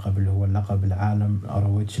عنده لقب اللي هو اللقب العالم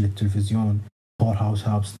ROH للتلفزيون. باور هاوس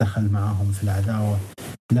هابس دخل معاهم في العداوة،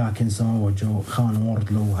 لكن ساموا جو خان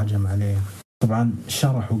ووردلو وهجم عليه. طبعا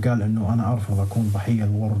شرح وقال انه انا ارفض اكون ضحية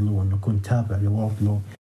لووردلو وانه كنت تابع لووردلو.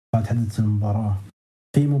 فتحدثت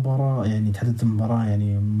المباراة يعني تحدثت المباراة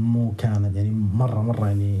يعني مو كانت يعني مرة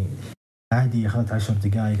يعني عادي، اخذت 10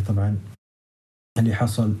 دقائق. طبعا اللي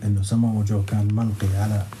حصل انه ساموا جو كان ملقي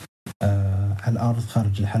على الارض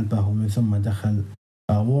خارج الحلبة، ومن ثم دخل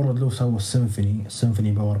ووردلو سوى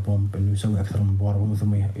السيمفوني باور بومب، انه يسوي اكثر من باور بومب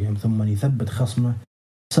ثم يثبت خصمه،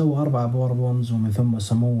 سوى 4 باور بومز، ومن ثم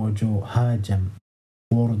ساموا جو هاجم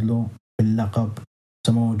ووردلو باللقب.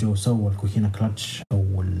 ساموا جو سوى الكوكينا كلاتش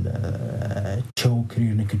او التشوك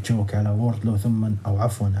ريرنيك تشوك على ووردلو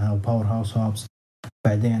على باور هاوس هابس.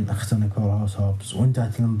 بعدين اختنق باور هاوس هابس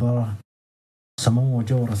وانتهت المباراة. ساموا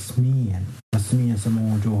جو رسميا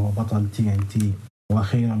ساموا جو هو بطل TNT.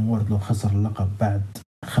 واخيرا ووردلو خسر اللقب بعد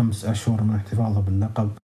 5 أشهر من احتفاظه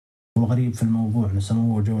باللقب. والغريب في الموضوع أن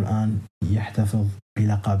ساموا جو الآن يحتفظ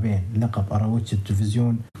بلقبين، لقب هروج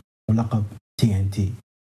التلفزيون ولقب TNT،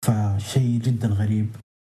 فشيء جدا غريب.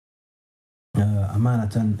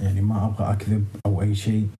 أمانة يعني ما أبغى أكذب أو أي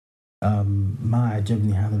شيء، ما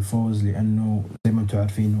عجبني هذا الفوز، لأنه زي ما أنتم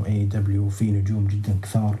عارفين AEW في نجوم جدا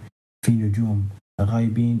كثار، في نجوم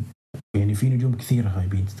غايبين، يعني في نجوم كثيرة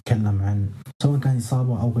غايبين. تتكلم عن سواء كان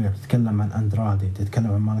إصابة أو غير، تتكلم عن أندرادي،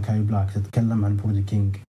 تتكلم عن مالكاي بلاك، تتكلم عن برودي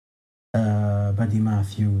كينج، بادي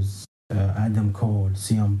ماثيوز، آدم كول،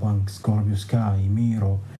 سيام بانك، سكوربيو سكاي،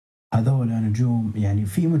 ميرو. هذول نجوم يعني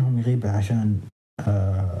في منهم يغيب عشان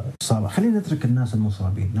إصابة. خلينا نترك الناس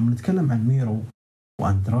المصابين. لما نتكلم عن ميرو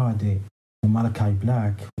وأندرادي ومالكاي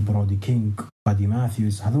بلاك وبرودي كينج وبادي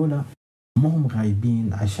ماثيوز، هذول ما هم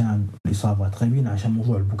غايبين عشان الإصابات، غايبين عشان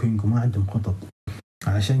موضوع البوكينج وما عندهم خطط.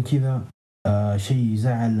 عشان كذا شيء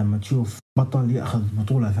يزعل لما تشوف بطل يأخذ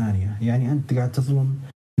بطولة ثانية. يعني أنت قاعد تظلم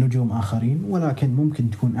نجوم آخرين، ولكن ممكن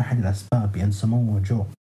تكون أحد الأسباب بأن ساموا جو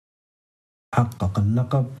حقق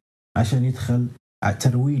اللقب عشان يدخل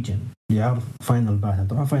ترويجا لعرض فاينل باتل.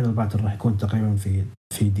 طبعا فاينل باتل راح يكون تقريبا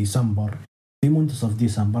في ديسمبر، في منتصف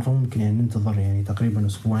ديسمبر، فممكن يعني ننتظر يعني تقريبا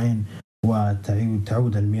أسبوعين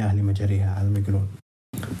وتعود المياه لمجاريها على ما يقولون.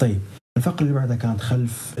 طيب الفقرة اللي بعدها كانت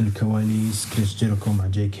خلف الكواليس، كريس جيريكو مع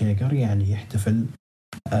جيك هيجر، يعني يحتفل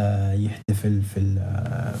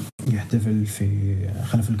في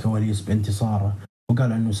خلف الكواليس بانتصاره،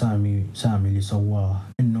 وقال انه سامي اللي سواه،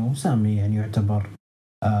 انه سامي يعني يعتبر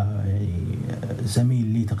يعني زميل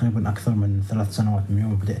لي تقريبا اكثر من 3 سنوات من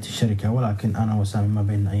يوم بدأت الشركة، ولكن انا وسامي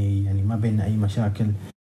ما بين اي مشاكل.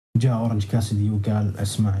 جاء أورنج كاسدي وقال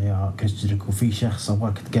اسمع يا كريس جيريكو، في شخص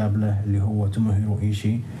أبغاك تقابله اللي هو توموهيرو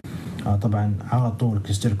إيشي. طبعا على طول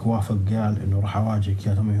كريس جيريكو وافق، قال إنه راح أواجهك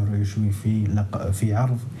يا توموهيرو إيشي في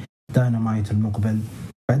عرض داينامايت المقبل.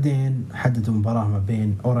 بعدين حددوا مباراة ما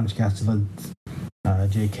بين أورنج كاسدي ضد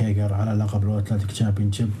جيك هيجر على لقب الأتلتيك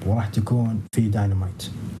تشامبيونشيب، وراح تكون في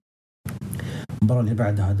داينامايت. المباراة اللي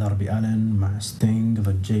بعدها داربي ألين مع ستينج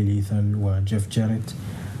ضد جاي ليثل وجيف جاريت.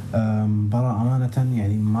 مباراة أمانة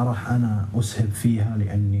يعني ما راح أنا أسهب فيها،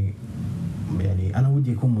 لأني يعني أنا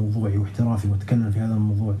ودي يكون موضوعي واحترافي وأتكلم في هذا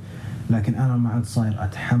الموضوع، لكن أنا ما عاد صاير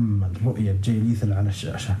أتحمل رؤية جاي ليثل على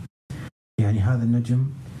الشاشة. يعني هذا النجم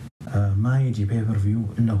ما يجي بيبر فيو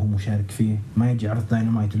إلا هو مشارك فيه، ما يجي عرض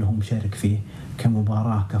داينامايت إلا هو مشارك فيه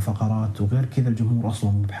كمباراة كفقرات، وغير كذا الجمهور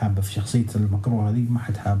أصلا مو بحابة في شخصية المكروه هذه، ما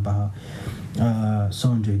حد حابها.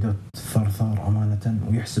 سونجي دوت ثرثار أمانة،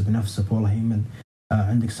 ويحسب نفسه والله هيمن.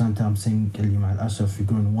 عندك سانتام سينغ اللي مع الأسف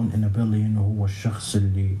يقولون 1 in a billion، وهو الشخص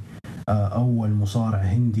اللي أول مصارع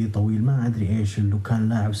هندي طويل ما أدري إيش اللي كان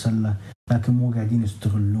لاعب سلة، لكن مو قاعدين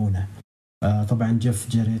يستغلونه. طبعا جيف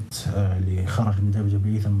جاريت اللي خرج من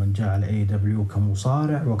WWE ثم جاء على AEW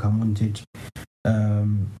كمصارع وكمنتج.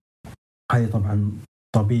 هذه طبعا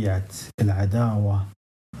طبيعة العداوة.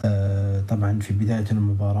 طبعا في بداية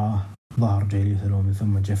المباراة ظهر جاي ليثل ومن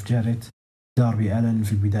ثم جيف جاريت. داربي ألين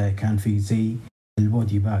في البداية كان في زي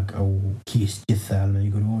البودي باج أو كيس جثة على ما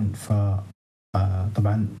يقولون.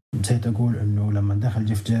 طبعا نسيت أقول إنه لما دخل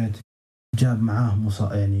جيف جاريت جاب معاه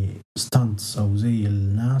يعني ستانتس أو زي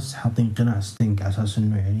الناس حاطين قناع ستينج على أساس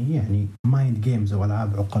إنه يعني مايند جيمز أو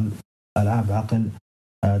ألعاب عقل.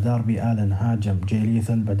 داربي ألين هاجم جاي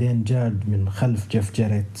ليثل، بعدين جاء من خلف جيف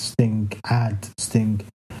جاريت ستينج، عاد ستينج.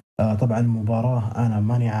 طبعا المباراة أنا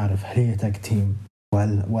ماني عارف هل هي تاج تيم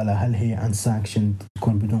ولا هل هي انساكشن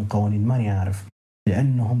تكون بدون قوانين، ماني عارف،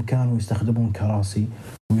 لأنهم كانوا يستخدمون كراسي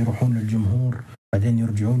ويروحون للجمهور، بعدين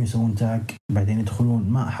يرجعون يسوون تاج، بعدين يدخلون.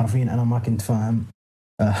 ما حرفيا أنا ما كنت فاهم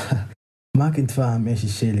ما كنت فاهم إيش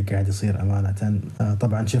الشيء اللي قاعد يصير أمانة.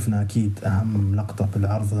 طبعا شفنا أكيد أهم لقطة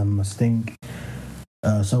بالعرض لما ستينج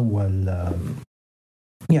سوى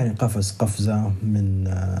يعني قفزة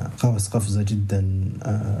جدا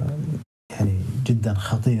يعني جدا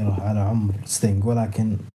خطيرة على عمر ستينج،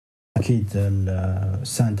 ولكن أكيد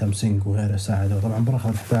سانتام سينغ وغيره ساعدوا. طبعا المباراة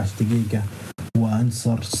 11 دقيقة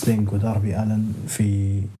وانتصر ستينج وداربي ألين.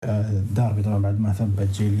 في داربي طبعا بعد ما ثبت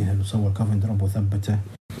جاي ليثل وسوى الكوفن دروب وثبته.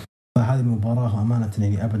 فهذه المباراة أمانة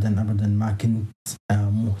يعني أبدا ما كنت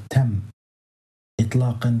مهتم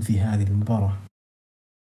إطلاقا في هذه المباراة.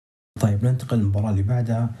 طيب ننتقل للمباراة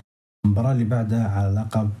اللي بعدها على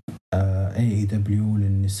لقب AEW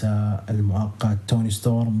للنساء المؤقت، توني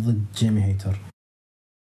ستورم ضد جيمي هيتر.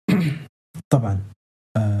 طبعا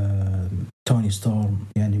توني ستورم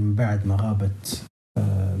يعني من بعد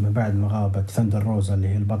ما غابت ثاندر روزا اللي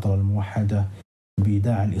هي البطلة الموحدة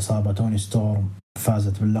بداعي الإصابة، توني ستورم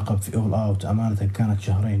فازت باللقب في أول أوت. أمانة كانت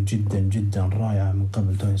شهرين جدا جدا رائعة من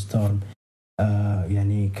قبل توني ستورم.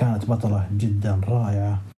 يعني كانت بطلة جدا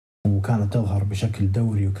رائعة، وكانت تظهر بشكل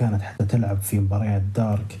دوري، وكانت حتى تلعب في مباريات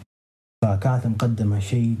دارك، فكانت مقدمة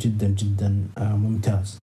شيء جدا جدا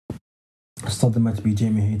ممتاز. اصطدمت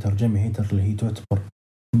بجيمي هيتر. جيمي هيتر اللي هي تعتبر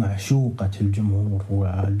معشوقة الجمهور،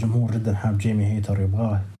 والجمهور جدا حاب جيمي هيتر،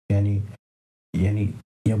 يبغاه يعني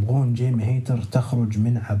يبغون جيمي هيتر تخرج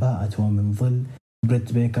من عباءة ومن ظل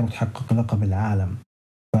بريت بيكر وتحقق لقب العالم.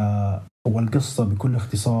 والقصة بكل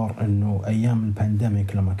اختصار أنه أيام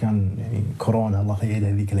البانديميك لما كان يعني كورونا الله يعيد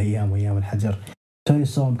هذيك الأيام وأيام الحجر، توني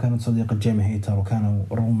ستورم كانت صديقة جيمي هيتر وكانوا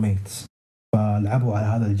روميتس، فلعبوا على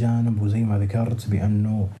هذا الجانب. وزي ما ذكرت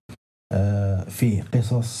بأنه في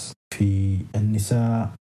قصص في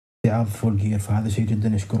النساء في عرض فول غيير، فهذا شيء جدا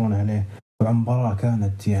يشكرون عليه. والمباراة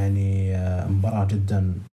كانت يعني مباراة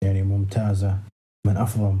جدا يعني ممتازة، من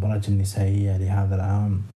أفضل المباريات النسائية لهذا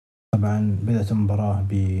العام. طبعا بدأت المباراة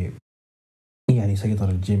يعني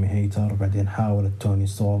سيطرة جيمي هيتر، بعدين حاولت توني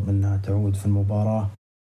ستورم أنها تعود في المباراة.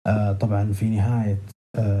 طبعا في نهاية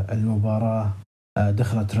المباراة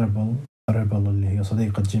دخلت ريبل اللي هي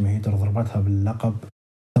صديقة جيمي هيتر، ضربتها باللقب،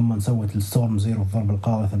 ثم سوت الستورم زيرو الضربة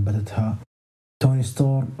القاضية ثبتتها. توني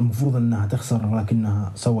ستورم المفروض أنها تخسر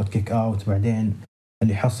ولكنها سوت كيك أوت. بعدين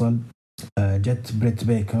اللي حصل جت بريت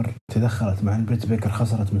بيكر تدخلت، مع بريت بيكر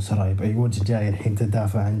خسرت من سرايب. أي وجه جاي الحين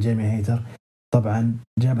تدافع عن جيمي هيتر. طبعا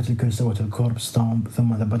جابت الكل، سوت الكورب ستومب،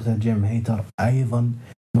 ثم ثبتها جيمي هيتر أيضا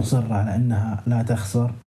مصرة على أنها لا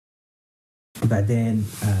تخسر. بعدين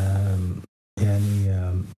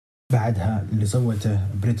بعدها اللي سوته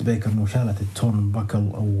بريت بيكر إنه شالت التورن باكل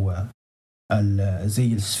أو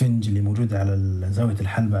زي السفنج اللي موجود على زاوية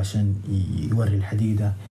الحلبة عشان يوري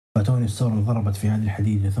الحديدة، فتوني ستورم ضربت في هذه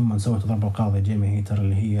الحديدة، ثم سوت ضربة القاضية جيمي هيتر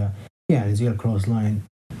اللي هي يعني زي الكروس لاين،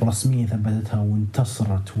 رسميا ثبتتها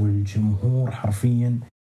وانتصرت. والجمهور حرفيا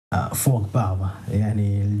فوق بعضه،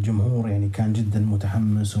 يعني الجمهور يعني كان جدا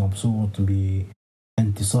متحمس ومبسوط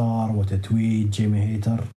بانتصار وتتويج جيمي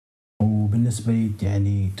هيتر. وبالنسبة لي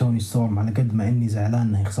يعني توني ستورم على قد ما إني زعلان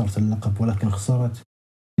إنها خسرت اللقب، ولكن خسرت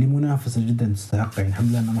لمنافسة جدا تستحق. يعني الحمد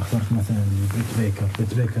لله أنا ما اخترت مثلا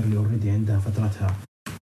بريت بيكر اللي أوريدي عندها فترتها،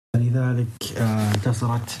 فلذلك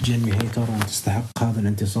انتصرت جيمي هيتر وتستحق هذا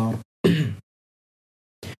الانتصار.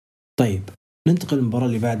 طيب ننتقل للمباراة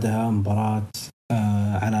اللي بعدها، مباراة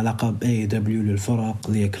على لقب AEW للفرق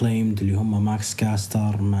The Acclaimed اللي هم ماكس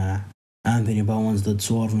كاستر مع أنثوني باونز ضد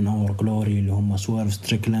سويرف من اور جلوري اللي هم سويرف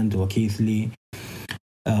ستريكلاند وكيث لي.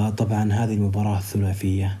 طبعا هذه المباراة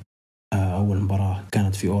الثلاثية. أول مباراة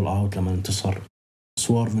كانت في أول أوت لما انتصر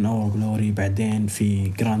سويرف من اور جلوري، بعدين في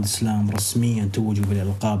جراند سلام رسميا توجوا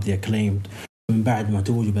بالألقاب The Acclaimed. ومن بعد ما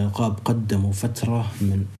توجوا بالألقاب قدموا فترة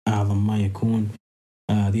من أعظم ما يكون.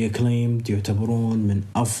 The Acclaimed يعتبرون من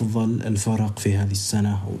أفضل الفرق في هذه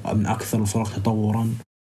السنة ومن أكثر الفرق تطوراً.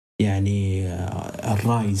 يعني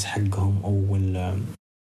الرايز حقهم أو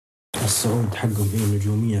الصعود حقهم إلى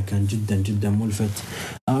النجومية كان جدا جدا ملفت.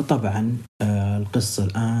 طبعا القصة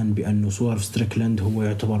الآن بأنه سويرف ستريكلاند هو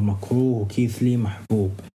يعتبر مكروه وكيث لي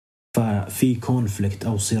محبوب، ففي كونفليكت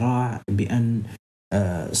أو صراع بأن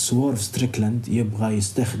سويرف ستريكلاند يبغى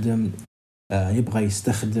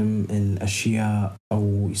يستخدم الأشياء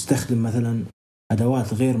أو يستخدم مثلا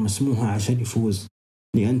أدوات غير مسموحة عشان يفوز.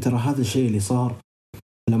 لأن ترى هذا الشيء اللي صار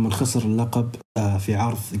لما خسر اللقب في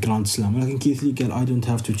عرض جراند سلام، ولكن كيث لي قال I don't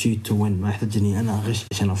have to cheat to win، ما يحتاج أني أنا أغش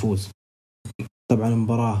عشان أفوز. طبعا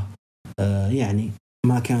المباراة يعني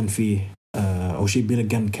ما كان فيه أو شيء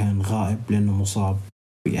بيلقن كان غائب لأنه مصاب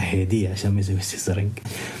بأحيدية عشان ما يسوي سيزرينج.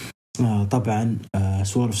 طبعا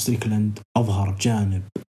سويرف ستريكلاند أظهر جانب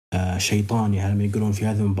شيطاني على ما يقولون في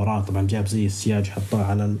هذه المباراة. طبعا جاب زي السياج حطاه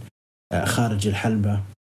على خارج الحلبة،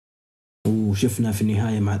 وشفنا في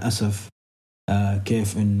النهاية مع الأسف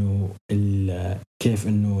كيف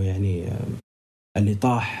إنه يعني اللي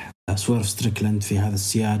طاح سويرف ستريكلاند في هذا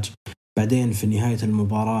السياج. بعدين في نهاية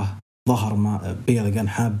المباراة ظهر ما بيض كان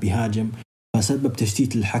حاب بيهاجم فسبب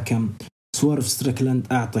تشتيت الحكم. سويرف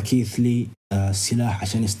ستريكلاند أعطى كيث لي السلاح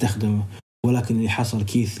عشان يستخدمه، ولكن اللي حصل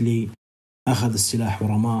كيث لي أخذ السلاح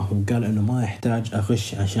ورماه وقال إنه ما يحتاج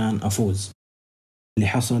أغش عشان أفوز. اللي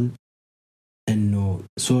حصل إنه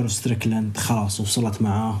سويرف ستريكلاند خلاص وصلت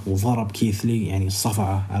معاه وضرب كيث لي، يعني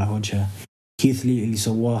صفعه على وجهه. كيث لي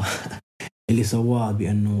اللي سواه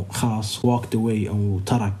بأنه خلاص walked away أو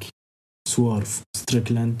ترك سويرف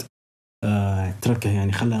ستريكلاند، تركه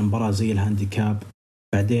يعني خلى المباراة زي الهانديكاب.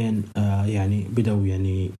 بعدين يعني بدأوا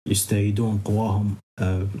يعني يستعيدون قواهم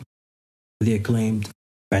The Acclaimed.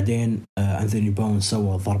 بعدين أنثوني باونز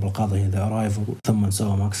سوى الضربة القاضية The Arrival، ثم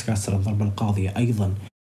سوى ماكس كاستر الضربة القاضية أيضا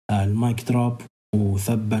المايك دروب،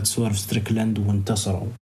 وثبت سويرف ستريكلاند وانتصروا.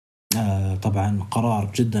 طبعا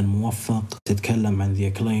قرار جدا موفق. تتكلم عن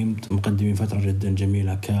The Acclaimed، مقدمين فترة جدا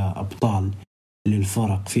جميلة كأبطال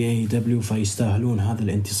للفرق في AEW، فيستاهلون هذا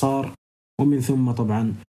الانتصار. ومن ثم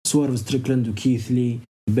طبعا سويرف ستريكلاند وكيث لي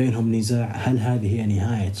بينهم نزاع، هل هذه هي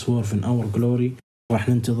نهاية سويرف إن أور جلوري؟ راح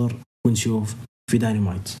ننتظر ونشوف في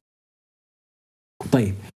داينامايت.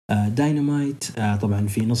 طيب داينامايت طبعا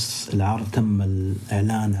في نص العرض تم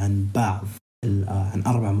الإعلان عن عن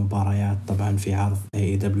 4 مباريات طبعا في عرض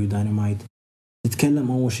AEW داينامايت.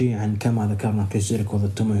 نتكلم أول شيء عن كما ذكرنا كريس جيريكو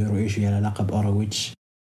ضد توموهيرو إيشي على لقب هروج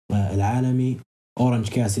العالمي. أورنج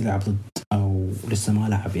كاس يلعب ضد، أو لسه ما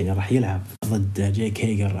لعب يعني راح يلعب ضد جيك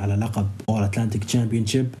هيجر على لقب أول أتلانتيك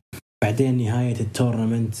تشامبيونشيب. بعدين نهاية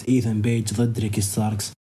التورنمنت إيثان بيج ضد ريكي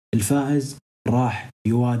ستاركس. الفائز راح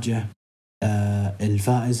يواجه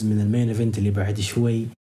الفائز من المين إيفنت اللي بعد شوي،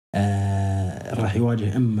 راح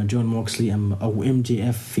يواجه إما جون موكسلي أو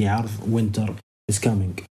MJF في عرض وينتر إز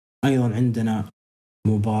كامينج. أيضا عندنا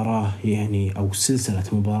مباراة يعني أو سلسلة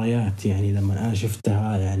مباريات، يعني لما أنا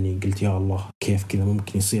شفتها يعني قلت يا الله كيف كذا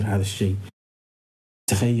ممكن يصير هذا الشيء.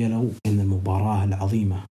 تخيلوا أن المباراة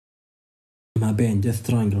العظيمة ما بين ديث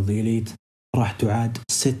ترانجل ذا إليت راح تعاد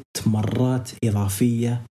 6 مرات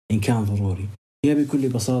إضافية إن كان ضروري. هي بكل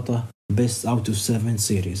بساطة Best Out of 7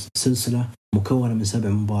 Series، سلسلة مكونة من 7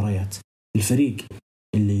 مباريات. الفريق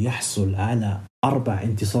اللي يحصل على 4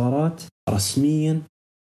 انتصارات رسميا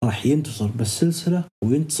راح ينتصر بالسلسلة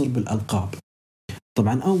وينتصر بالألقاب.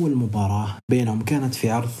 طبعا أول مباراة بينهم كانت في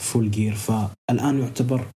عرض فول جير، فالآن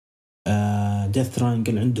يعتبر ديث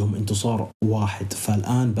ترانجل عندهم انتصار واحد،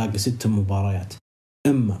 فالآن باقي 6 مباريات.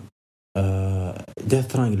 إما ديث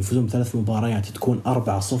ترانجل يفوزون ب3 مباريات تكون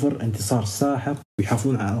 4-0 انتصار ساحق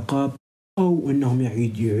ويحافظون على الألقاب، أو إنهم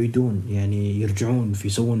يعيدون يعني يرجعون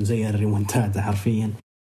يسوون زي الريمونتادا حرفيا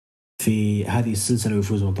في هذه السلسلة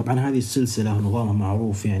ويفوزون. طبعا هذه السلسلة نظامها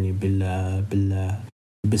معروف يعني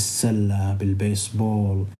بالسلة،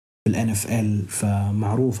 بالبيسبول، بالNFL،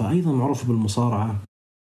 فمعروفة. أيضا معروفة بالمصارعة،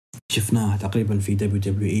 شفناها تقريبا في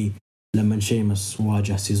WWE لما شيمس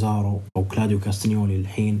واجه سيزارو أو كلاديو كاستنيولي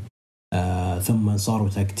الحين، ثم صاروا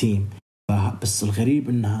تاج تيم. بس الغريب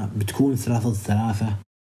إنها بتكون 3-3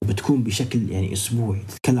 وبتكون بشكل يعني أسبوعي.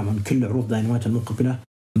 تتكلم عن كل عروض داينامايت المقبلة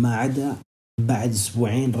ما عدا بعد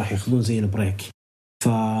أسبوعين راح ياخذون زي البريك.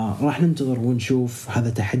 فراح ننتظر ونشوف، هذا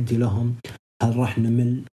تحدي لهم. هل راح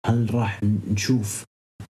نمل؟ هل راح نشوف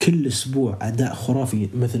كل أسبوع أداء خرافي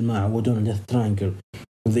مثل ما عودونا ديث ترانجل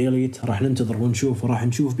وذا إليت؟ راح ننتظر ونشوف، وراح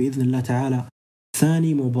نشوف بإذن الله تعالى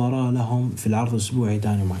ثاني مباراة لهم في العرض الأسبوعي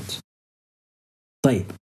داينامايت. طيب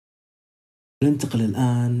ننتقل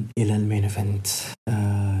الآن إلى المين إيفنت.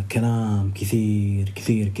 كلام كثير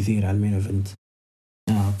كثير كثير على المين إيفنت.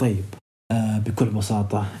 طيب بكل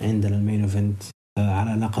بساطة عندنا المين إيفنت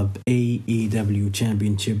على لقب AEW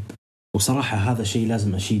Championship، وصراحة هذا شيء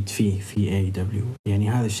لازم أشيد فيه في AEW. يعني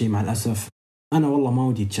هذا الشيء مع الأسف أنا والله ما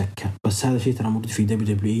ودي أتشكى، بس هذا الشيء ترى موجود في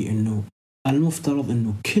WWE، إنه المفترض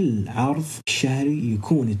إنه كل عرض شهري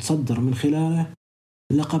يكون يتصدر من خلاله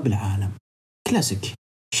لقب العالم. كلاسيك،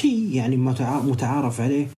 شيء يعني متعارف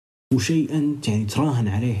عليه، وشيء أنت يعني تراهن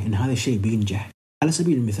عليه إن هذا الشيء بينجح. على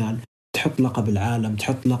سبيل المثال تحط لقب العالم،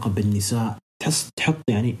 تحط لقب النساء، تحط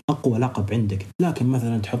يعني أقوى لقب عندك. لكن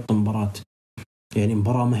مثلا تحط مباراة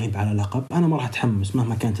ما هي على لقب، أنا ما راح أتحمس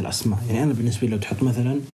مهما كانت الأسماء. يعني أنا بالنسبة لي لو تحط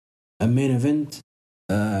مثلا مين إيفنت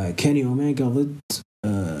كيني أوميجا ضد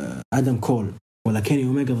آدم كول، ولا كيني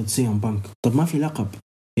أوميجا ضد سي ام بانك، طب ما في لقب،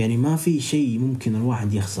 يعني ما في شيء ممكن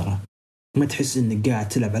الواحد يخسره. ما تحس إنك قاعد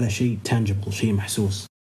تلعب على شيء تانجبل، شيء محسوس.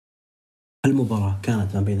 المباراة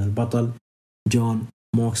كانت ما بين البطل جون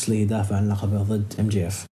موكسلي دافع عن لقبه ضد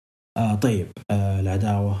MJF. طيب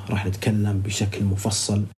العداوة راح نتكلم بشكل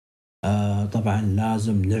مفصل. طبعا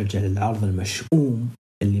لازم نرجع للعرض المشؤوم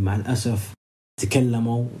اللي مع الأسف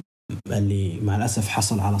تكلموا، اللي مع الأسف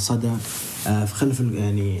حصل على صدى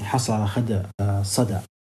يعني حصل على صدى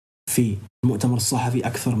في المؤتمر الصحفي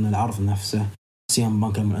أكثر من العرض نفسه. سي ام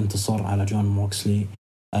بانك لما انتصر على جون موكسلي،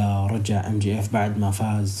 رجع MJF بعد ما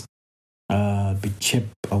فاز بالتشيب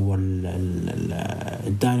أو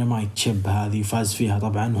الداينامايت تشيب، هذه فاز فيها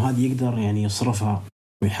طبعا، وهذه يقدر يعني يصرفها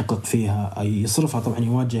ويحقق فيها، يصرفها طبعا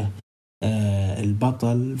يواجه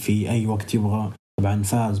البطل في أي وقت يبغى. طبعا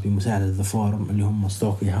فاز بمساعدة ذا فورم اللي هم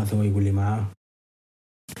ستوكي هاثاواي واللي معاه.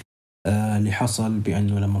 اللي حصل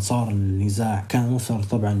بأنه لما صار النزاع كان مفترض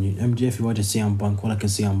طبعا MJF يواجه سي ام بانك، ولكن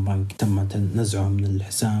سي ام بانك تم نزعه من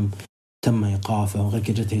الحسام، تم إيقافه، وغير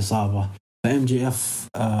كده جته إصابة. فMJF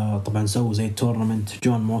طبعا سووا زي التورنمنت.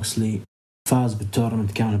 جون موكسلي فاز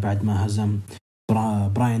بالتورنمنت كامل بعد ما هزم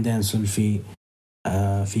براين دانسل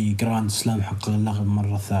في جراند سلام، حقق اللقب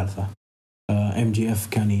مرة ثالثة. ام جي اف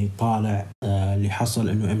كان يطالع اللي حصل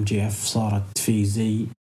انه ام جي اف صارت في زي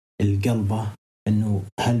القلبة انه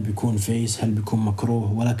هل بيكون فيس هل بيكون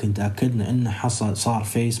مكروه، ولكن تأكدنا انه صار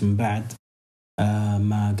فيس من بعد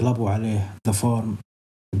ما قلبوا عليه ذا فورم،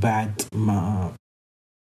 بعد ما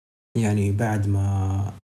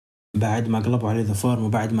قلبوا عليه ذا فورم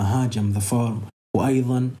وبعد ما هاجم ذا فورم.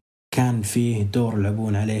 وأيضا كان فيه دور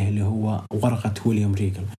يلعبون عليه اللي هو ورقة ويليام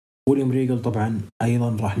ريغل طبعا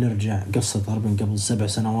أيضا راح نرجع قصة من قبل 7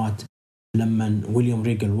 سنوات لما ويليام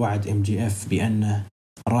ريغل وعد ام جي اف بأنه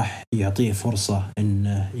راح يعطيه فرصة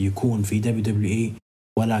انه يكون في WWE،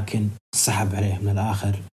 ولكن سحب عليه من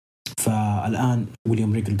الآخر. فالآن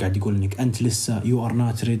ويليام ريغل قاعد يقول انك انت لسه you are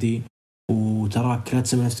not ready، وتراك لا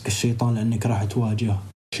تسمي نفسك الشيطان لانك راح تواجه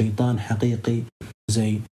شيطان حقيقي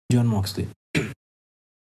زي جون موكسلي.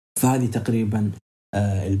 فهذه تقريبا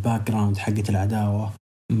الباك جراوند حقت العداوة.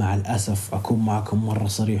 مع الأسف أكون معكم مرة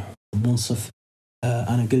صريح ومنصف،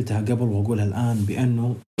 أنا قلتها قبل وأقولها الآن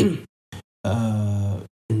بأنه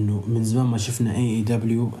إنه من زمان ما شفنا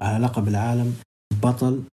AEW على لقب العالم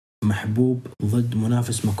بطل محبوب ضد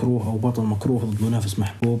منافس مكروه أو بطل مكروه ضد منافس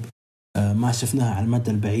محبوب. ما شفناها على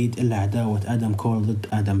المدى البعيد إلا عداوة آدم كول ضد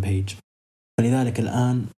آدم بيج. فلذلك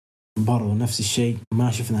الآن برضو نفس الشيء،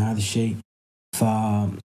 ما شفنا هذا الشيء.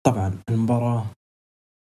 فطبعا المباراة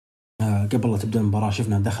قبل لا تبدأ المباراة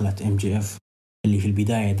شفنا دخلت MJF اللي في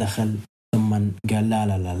البداية دخل ثم قال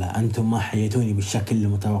لا أنتم ما حييتوني بالشكل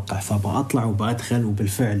المتوقع، فبأطلع وبأدخل.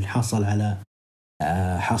 وبالفعل حصل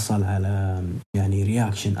على يعني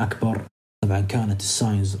رياكشن أكبر. طبعا كانت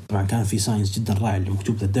الساينز، طبعا كان في ساينز جدا رائع اللي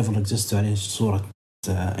مكتوب The Devil Exists عليه صورة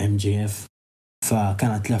MJF،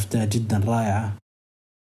 فكانت لفتة جدا رائعة.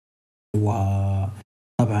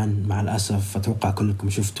 وطبعا مع الأسف أتوقع كلكم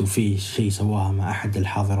شفتوا في شيء سواها مع أحد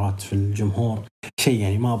الحاضرات في الجمهور، شيء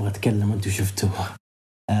يعني ما أبغى أتكلم، أنتوا شفتوه.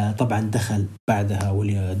 طبعا دخل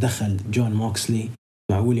بعدها دخل جون موكسلي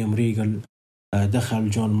مع ويليام ريغل. دخل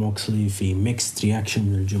جون موكسلي في ميكست رياكشن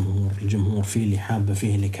من الجمهور فيه اللي حابة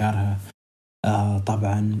فيه اللي كارها.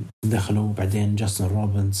 طبعا دخلوا بعدين جاستن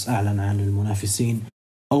روبنز أعلن عن المنافسين.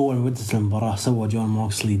 أول ما بدت المباراة سوى جون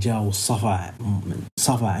موكسلي جاء وصفع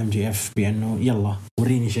MJF بأنه يلا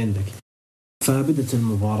وريني ايش عندك. فبدت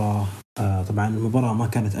المباراة. طبعا المباراة ما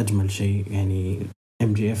كانت أجمل شيء، يعني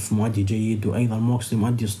MJF مؤدي جيد وأيضا موكسلي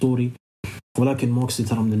مؤدي أسطوري، ولكن موكسلي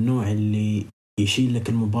ترى من النوع اللي يشيل لك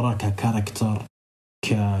المباراة ككاركتر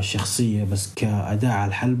كشخصية، بس كأداء على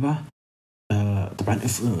الحلبة طبعا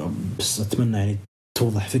بس أتمنى يعني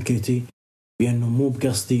توضح فكرتي بأنه مو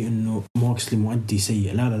بقصدي أنه موكسلي مؤدي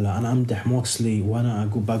سيء، لا أنا أمدح موكسلي وأنا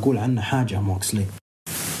بقول عنه حاجة موكسلي،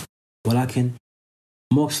 ولكن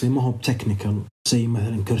موكسلي ما هو بتكنيكال زي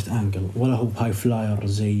مثلا كورت أنجل، ولا هو هاي فلاير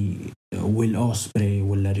زي ويل أوسبري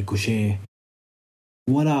ولا ريكوشيه،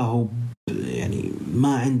 ولا هو يعني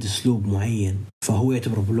ما عنده أسلوب معين، فهو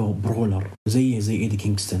يعتبر برولر زي إيدي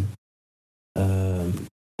كينغستون.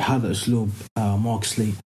 هذا أسلوب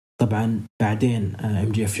موكسلي. طبعا بعدين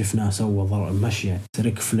MJF شفناه سوى مشية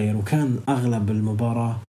ريك فلير، وكان أغلب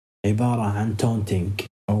المباراة عبارة عن تونتينج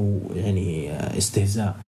أو يعني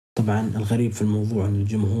استهزاء. طبعا الغريب في الموضوع أن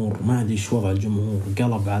الجمهور ما أدري إيش وضع الجمهور،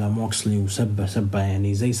 قلب على موكسلي وسبة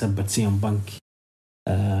يعني زي سبة سيام بانك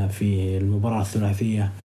في المباراة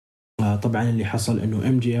الثلاثية. طبعا اللي حصل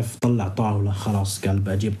أنه MJF طلع طاولة، خلاص قال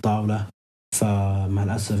بأجيب طاولة، فمع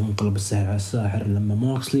الأسف انقلب الساحر على الساحر لما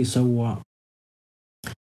موكسلي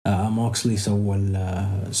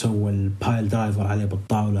سوى البايل درايفر عليه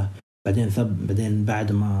بالطاولة. بعدين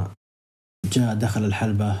بعد ما جاء دخل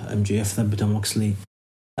الحلبة MJF ثبت موكسلي،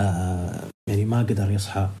 يعني ما قدر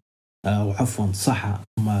يصحى، وعفوا صحى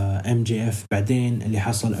MJF. بعدين اللي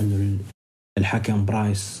حصل أنه الحكم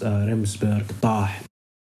برايس ريمسبرغ طاح.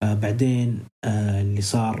 بعدين اللي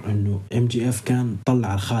صار أنه MJF كان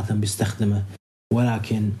طلع الخاتم بيستخدمه،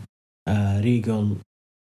 ولكن ريغل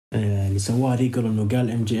اللي سواه ريغل أنه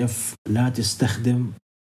قال MJF لا تستخدم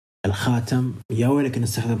الخاتم، يا ويلك إن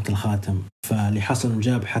استخدمت الخاتم. فاللي حصل إنه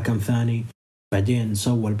جاب حكم ثاني، بعدين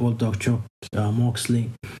سوى البولدوغ تشوك موكسلي.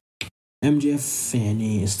 MJF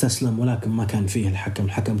يعني استسلم، ولكن ما كان فيه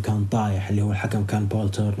الحكم كان طايح، اللي هو الحكم كان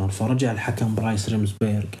بول تيرنر. فرجع الحكم برايس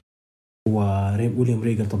ريمسبيرغ، وويليام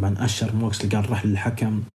ريغل طبعا أشر موكسلي قال راح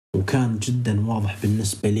للحكم، وكان جدا واضح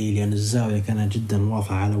بالنسبة لي لأن الزاوية كانت جدا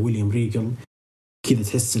واضحة على ويليام ريغل، كذا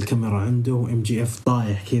تحس الكاميرا عنده MJF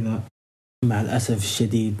طايح كذا. مع الأسف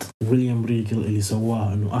الشديد ويليام ريغل اللي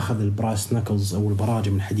سواه أنه أخذ البراس ناكلز أو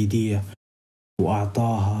البراجم الحديدية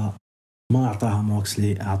وأعطاها، ما أعطاها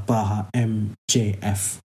موكسلي، أعطاها MJF.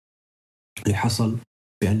 اللي حصل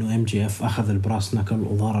بأنه MJF أخذ البراس ناكل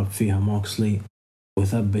وضرب فيها موكسلي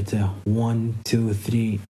وثبته 1 2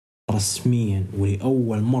 3. رسميا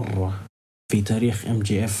ولأول مرة في تاريخ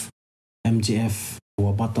MJF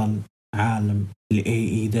هو بطل عالم ل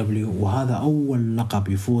AEW، وهذا أول لقب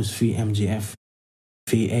يفوز فيه MJF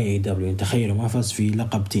في AEW. تخيلوا ما فاز في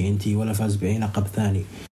لقب TNT ولا فاز بأي لقب ثاني،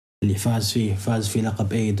 اللي فاز في لقب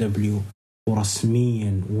AEW.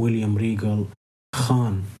 ورسميا ويليام ريغل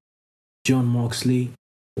خان جون موكسلي،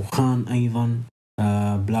 وخان أيضا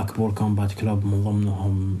بلاك بول كومبات كلوب، من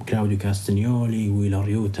ضمنهم كلاوديو كاستنيولي، ويلر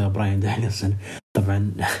يوتا، براين دانيلسون.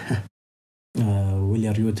 طبعا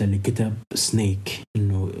ويلر يوتا اللي كتب سنيك،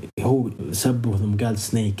 إنه هو سبه ثم قال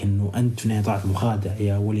سنيك إنه أنت في نهاية طلعت مخادع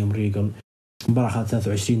يا ويليام ريغل. المباراة أخذت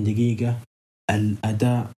 23 دقيقة.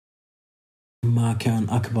 الأداء ما كان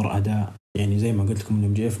أكبر أداء، يعني زي ما قلت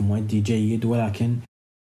لكم MJF مؤدي جيد، ولكن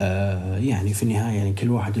يعني في النهاية يعني كل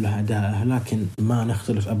واحد له أداءه، لكن ما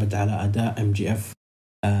نختلف أبد على أداء MJF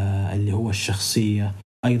اللي هو الشخصية.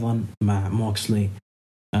 أيضا مع موكسلي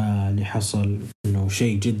اللي حصل إنه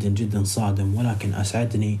شيء جدا جدا صادم، ولكن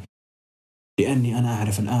أسعدني لأني أنا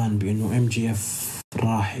أعرف الآن بأنه MJF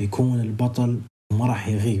راح يكون البطل وما راح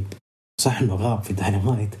يغيب. صح إنه غاب في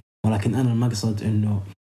داينامايت، ولكن أنا المقصد إنه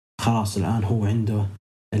خلاص الآن هو عنده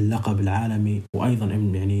اللقب العالمي. وأيضا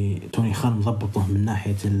يعني توني خان مضبطه من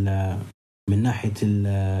ناحية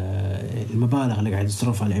المبالغ اللي قاعد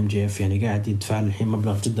يصرفها MJF، يعني قاعد يدفع الحين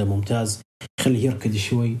مبلغ جدا ممتاز يخليه يركض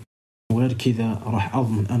شوي. وغير كذا راح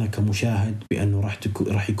أضمن أنا كمشاهد بأنه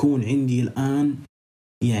راح يكون عندي الآن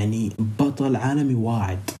يعني بطل عالمي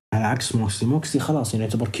واعد، على عكس موكسلي خلاص يعني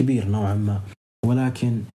يعتبر كبير نوعا ما،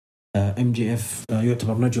 ولكن MJF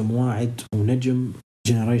يعتبر نجم واعد ونجم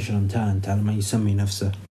جنريشن تالنت على ما يسمي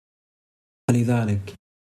نفسه. فلذلك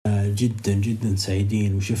جدا جدا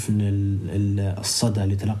سعيدين، وشفنا الصدى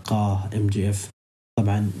اللي تلقاه MJF.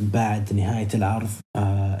 طبعا بعد نهاية العرض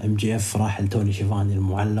MJF راح لتوني شيفاني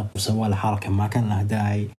المعلق وسوى له حركة ما كان لها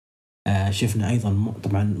داعي. شفنا أيضا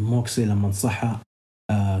طبعا موكسي لما انصحى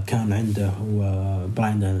كان عنده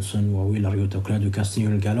براين دانيلسون وويلر يوتا وكلاوديو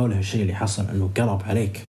كاستنيولي قالوا له الشيء اللي حصل إنه قلب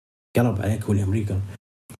عليك ويليام ريغل،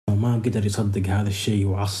 وما قدر يصدق هذا الشيء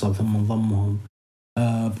وعصب، ثم انضمهم.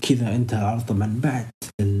 بكذا انتهى العرض. طبعا بعد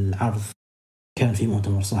العرض كان في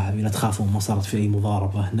مؤتمر صحفي، لا تخافوا ما صارت في أي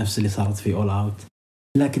مضاربة نفس اللي صارت في أول أوت،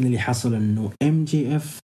 لكن اللي حصل إنه MJF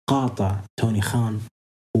قاطع توني خان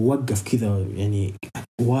ووقف كذا، يعني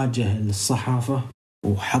واجه الصحافة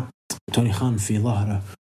وحط توني خان في ظهره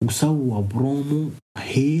وسوى برومو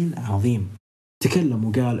هيل عظيم. تكلم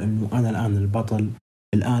وقال إنه أنا الآن البطل،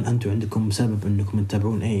 الآن أنتم عندكم سبب إنكم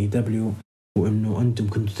تتابعون AEW، وإنه أنتم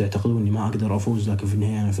كنتوا تعتقدون إني ما أقدر أفوز، لكن في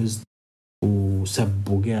النهاية أنا فزت. وسب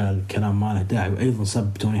وقال كلام ما له داعي، وأيضا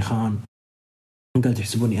سب توني خان وقال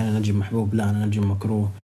تحسبوني أنا نجم محبوب، لا أنا نجم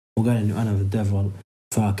مكروه، وقال إنه أنا The Devil.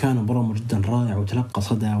 فكان برومو جدا رائع وتلقى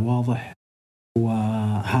صدى واضح.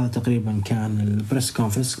 وهذا تقريبا كان البريس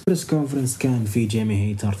كونفرنس. كان في جيمي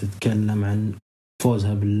هيتر تتكلم عن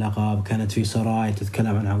فوزها باللقب، كانت في سراي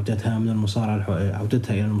تتكلم عن عودتها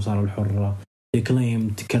إلى المصارعة الحرة. كليم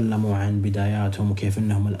تكلموا عن بداياتهم وكيف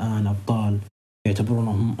إنهم الآن أبطال،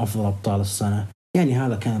 يعتبرونهم أفضل أبطال السنة. يعني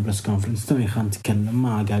هذا كان بريس كونفرنس. توني خان تكلم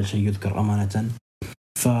ما قال شيء يذكر أمانة.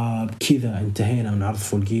 فبكذا انتهينا من عرض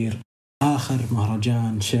غيير، آخر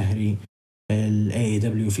مهرجان شهري ال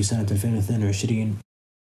AEW في سنة 2022.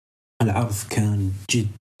 العرض كان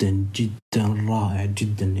جدا جدا رائع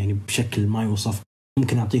جدا، يعني بشكل ما يوصف.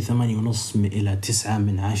 ممكن أعطيه 8.5 إلى 9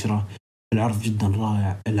 من 10. العرض جدا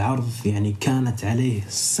رائع. العرض يعني كانت عليه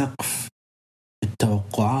سقف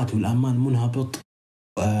التوقعات والأمان منهبط،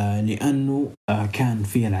 لأنه كان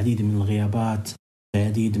فيه العديد من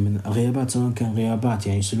الغيابات، سواء كان غيابات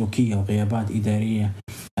يعني سلوكية وغيابات إدارية.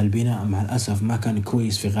 البناء مع الأسف ما كان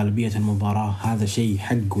كويس في غالبية المباراة، هذا شيء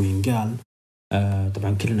حق وينقال.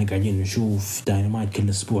 طبعا كلنا قاعدين نشوف داينامايت كل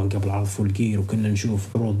أسبوع قبل عرض غيير، وكنا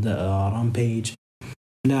نشوف عروض رامبيج،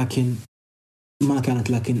 لكن ما كانت.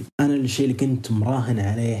 لكن أنا الشيء اللي كنت مراهن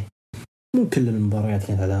عليه، مو كل المباريات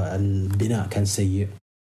كانت على البناء كان سيء.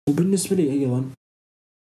 وبالنسبة لي أيضا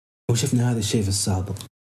وشفنا هذا الشيء في السابق،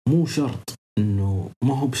 مو شرط إنه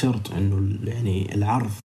ما هو بشرط إنه يعني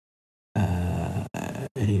العرض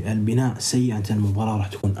يعني البناء سيء أنت المباراة راح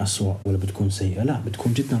تكون أسوأ ولا بتكون سيئة، لا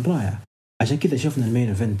بتكون جدا رائعة. عشان كذا شفنا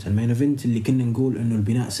المين إيفنت اللي كنا نقول إنه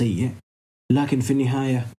البناء سيء، لكن في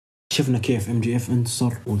النهاية شفنا كيف MJF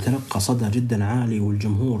انتصر وتلقى صدى جدا عالي،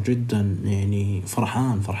 والجمهور جدا يعني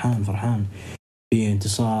فرحان في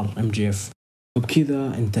انتصار MJF.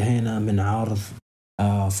 وبكذا انتهينا من عرض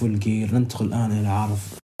غيير. ننتقل الآن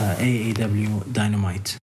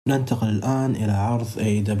إلى عرض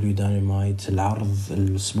AEW Dynamite. العرض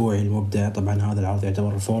الأسبوعي المبدع. طبعا هذا العرض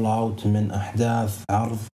يعتبر فول أوت من أحداث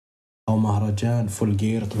عرض أو مهرجان فول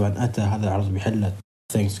جير. طبعا أتى هذا العرض بحلة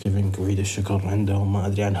ثانكسجيفينج وعيد الشكر عندهم، ما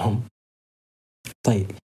أدري عنهم.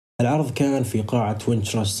 طيب العرض كان في قاعة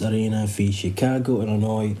وينترست أرينا في شيكاغو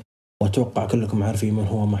إلينوي، وأتوقع كلكم عارفين من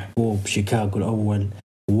هو محبوب شيكاغو الأول،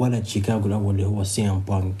 ولد شيكاغو الأول اللي هو سي ام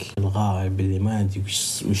بانك الغائب اللي ما أدري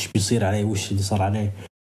وش بيصير عليه، وش اللي صار عليه.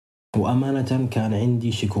 وأمانة كان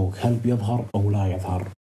عندي شكوك هل بيظهر أو لا يظهر،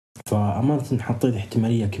 فأمانة حطيت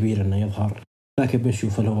احتمالية كبيرة إنه يظهر، لكن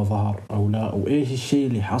بنشوف هل هو ظهر أو لا، وإيش الشيء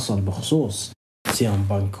اللي حصل بخصوص سي ام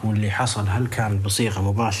بانك، واللي حصل هل كان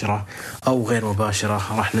بصيغة مباشرة أو غير مباشرة.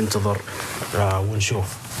 راح ننتظر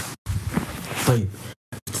ونشوف. طيب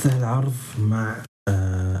افتتح العرض مع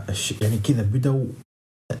يعني كذا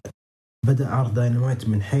بدأ عرض داينامايت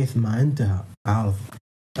من حيث ما انتهى عرض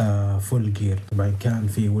فول جير. طبعا كان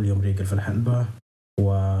في ويليام ريجل في الحلبة،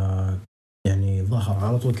 ويعني ظهر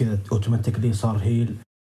على طول كذا اوتوماتيكلي صار هيل،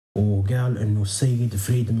 وقال انه السيد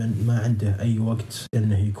فريدمان ما عنده اي وقت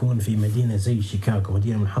انه يكون في مدينة زي شيكاغو،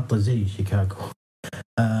 مدينة منحطة زي شيكاغو.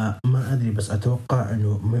 ما ادري، بس اتوقع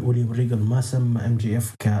انه ويليام ريجل ما سمى ام جي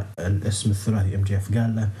اف كالاسم الثلاثي ام جي اف،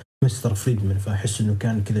 قال له مستر فريدمان، فاحس انه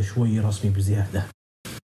كان كذا شوي رسمي بزيادة.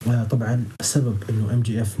 طبعا السبب انه ام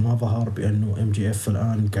جي اف ما ظهر بانه ام جي اف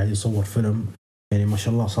الان قاعد يصور فيلم، يعني ما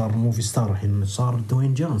شاء الله صار موفي ستار الحين، صار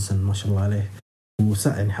دوين جونسون ما شاء الله عليه،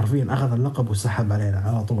 يعني حرفيا اخذ اللقب وسحب علينا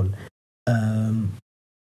على طول.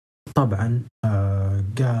 طبعا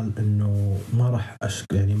قال انه ما راح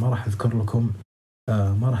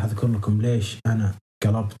اذكر لكم ليش انا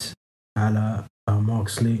قلبت على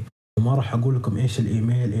موكسلي، وما راح اقول لكم ايش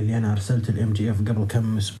الايميل اللي انا ارسلت الام جي اف قبل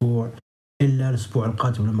كم اسبوع، إلا الأسبوع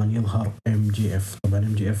القادم لما يظهر MGF.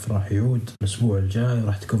 طبعا MGF راح يعود الأسبوع الجاي،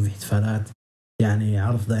 راح تكون في احتفالات، يعني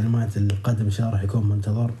عرض داينامايت القادم إن شاء الله راح يكون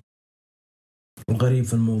منتظر. الغريب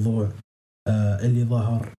في الموضوع اللي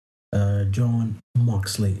ظهر جون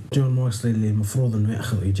موكسلي اللي المفروض إنه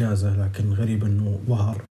يأخذ إجازة، لكن غريب إنه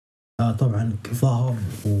ظهر. طبعا ظهر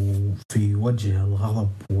وفي وجه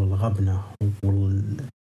الغضب والغبنة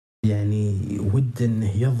يعني ود إنه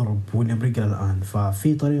يضرب ويليام ريجل الآن.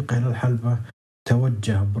 ففي طريقة إلى الحلبة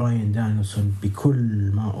توجه براين دانيلسون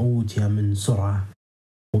بكل ما أوتي من سرعة،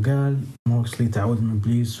 وقال موكسلي تعود من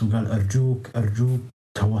إبليس، وقال أرجوك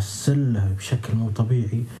توسل له بشكل مو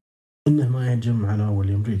طبيعي إنه ما يهجم على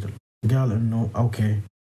ويليام ريجل. قال إنه أوكي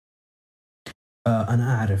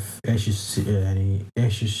أنا أعرف إيش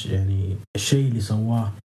الشيء اللي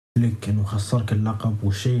سواه لك، إنه خسرك اللقب،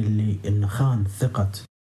 والشيء اللي إنه خان ثقة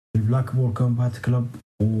البلاك بول كومبات كلوب،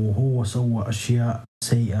 وهو سوى أشياء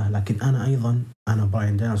سيئة، لكن أنا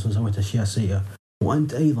براين دانيلسون سويت أشياء سيئة،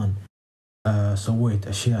 وأنت أيضا سويت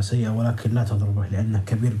أشياء سيئة، ولكن لا تضربه لأنه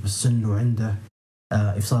كبير بالسن وعنده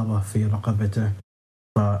إصابة في رقبته.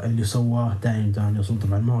 فاللي سواه دانيلسون،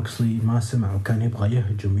 طبعا موكسلي ما سمع وكان يبغى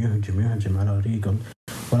يهجم على ريجل،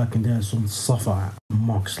 ولكن دانيلسون صفع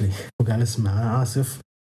موكسلي وقال اسمع أنا آسف،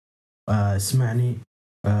 اسمعني.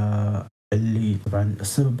 اللي طبعا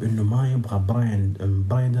السبب انه ما يبغى براين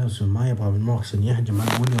دانيلسون ما يبغى من موكسلي يهجم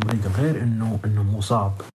على ويليام ريجل، غير انه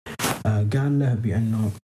مصاب. قال له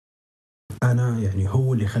بانه انا يعني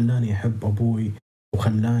هو اللي خلاني احب ابوي،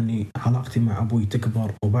 وخلاني علاقتي مع ابوي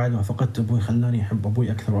تكبر، وبعد ما فقدت ابوي خلاني احب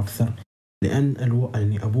ابوي اكثر واكثر، لان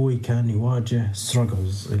يعني ابوي كان يواجه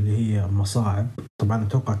struggles اللي هي مصاعب. طبعا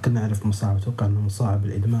اتوقع كنا نعرف مصاعب، اتوقع انه مصاعب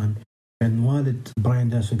الادمان، لان والد براين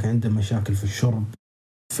دانيلسون كان عنده مشاكل في الشرب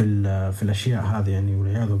في الأشياء هذه يعني،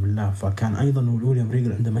 والعياذ بالله. فكان أيضا ويليام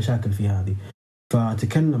ريجل عنده مشاكل في هذه،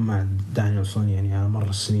 فتكلم مع دانيلسون يعني على مر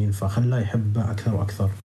السنين، فخلاه يحبه أكثر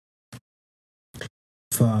وأكثر.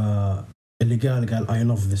 فاللي قال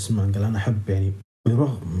I love this man، قال أنا أحب، يعني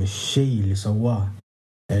برغم الشيء اللي سواه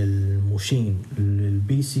المشين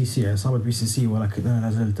البي سي سي، عصابة بي سي سي، ولكن أنا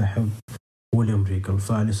لازلت أحب ويليام ريجل.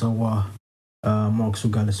 فاللي سواه موكس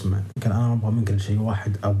وقال اسمع، قال أنا أبغى منك شيء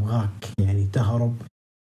واحد، أبغاك يعني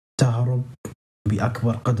تهرب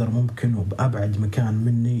بأكبر قدر ممكن وبأبعد مكان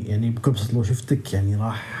مني، يعني بكل بساطة لو شفتك يعني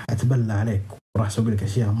راح أتبلى عليك وراح أسوي لك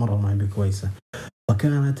أشياء مرة ما هي كويسة.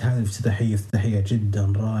 فكانت هذه افتتاحية جدا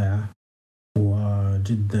رائعة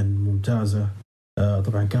وجدا ممتازة.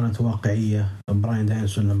 طبعا كانت واقعية. براين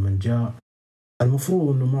دانيلسون لما جاء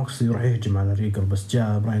المفروض أنه موكسلي يروح يهجم على ريجل، بس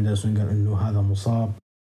جاء براين دانيلسون قال أنه هذا مصاب،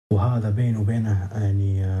 وهذا بينه وبينه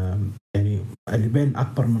يعني اللي بين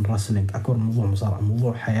أكبر من راسلينج، أكبر من موضوع مصارعة،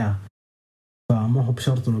 موضوع حياة. فما هو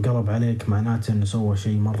بشرط إنه قلب عليك معناته إنه سوى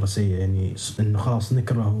شيء مرة سيء، يعني إنه خلاص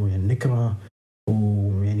نكرهه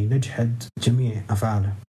ويعني نجحد جميع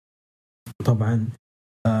أفعاله. طبعا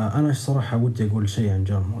أنا الصراحة ودي أقول شيء عن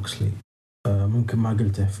جون موكسلي، ممكن ما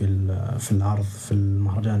قلته في العرض في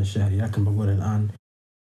المهرجان الشهري، لكن بقوله الآن.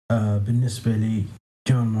 بالنسبة لي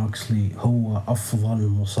جون موكسلي هو أفضل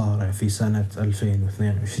مصارع في سنة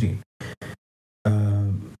 2022.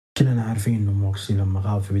 كلنا عارفين إنه موكسلي لما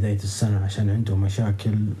غاب في بداية السنة عشان عنده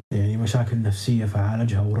مشاكل نفسية،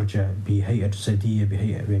 فعالجها ورجع بهيئة جسدية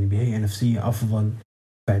بهيئة نفسية أفضل.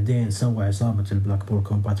 بعدين سوى عصابة البلاكبول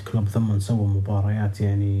كومبات كلوب، ثم سوى مباريات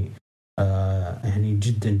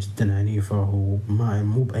جدا جدا عنيفة، وما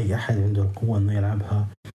مو بأي أحد عنده القوة إنه يلعبها.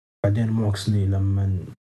 بعدين موكسلي لما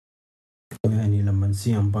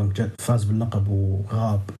سي ام بانك فاز باللقب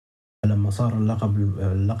وغاب، لما صار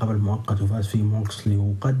اللقب المؤقت وفاز فيه موكسلي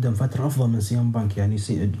وقدم فترة أفضل من سي ام بانك.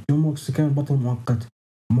 جون موكسلي كان بطل مؤقت،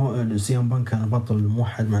 سي ام بانك كان بطل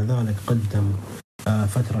موحد، مع ذلك قدم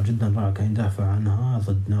فترة جدا رائعة، كان يدافع عنها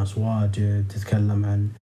ضد ناس واجد. تتكلم عن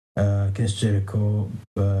كريس جيريكو،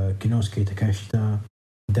 كينوسكي تاكاشيتا،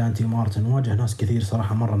 دانتي مارتن، واجه ناس كثير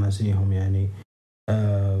صراحة مرة ناسيهم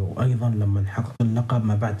وأيضا لما حقق اللقب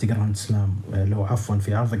ما بعد جراند سلام،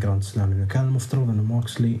 في عرض جراند سلام، لأنه كان المفترض أن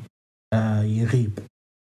موكسلي يغيب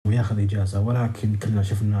وياخذ إجازة، ولكن كلنا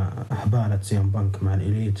شفنا أهبالة سي ام بانك مع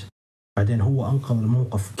الإليت. بعدين هو أنقذ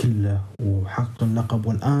الموقف كله وحقق اللقب،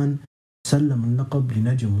 والآن سلم اللقب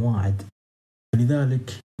لنجم واعد.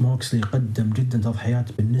 لذلك موكسلي قدم جدا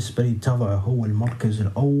تضحيات بالنسبة لي تضعه هو المركز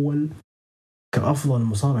الأول كأفضل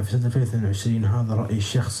مصارع في سنة 2022. هذا رأيي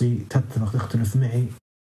الشخصي، تختلف معي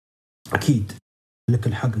أكيد، لك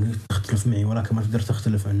الحق أنك تختلف معي، ولكن ما تقدر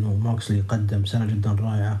تختلف أنه موكسلي قدم سنة جدا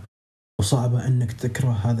رائعة، وصعبة أنك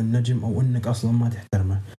تكره هذا النجم أو أنك أصلا ما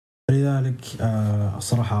تحترمه. لذلك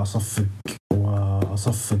صراحة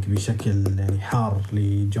أصفق بشكل حار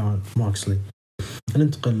لجون موكسلي.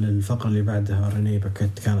 ننتقل للفقرة اللي بعدها. ريني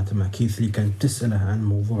باكيت كانت مع كيث لي، كانت تسأله عن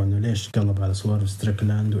موضوع أنه ليش قلب على سوارف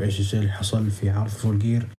ستريكلاند وإيش الشيء اللي حصل في عرض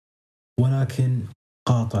غيير، ولكن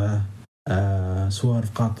قاطع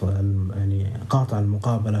سوارف قاطع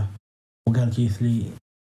المقابلة، وقال كيث لي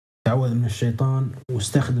تعوذ من الشيطان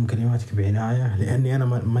واستخدم كلماتك بعناية لأني أنا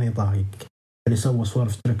ماني ضايق. اللي سوى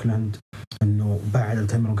سوارف ستريكلاند أنه بعد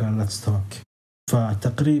الكاميرا وقال لا تستوك.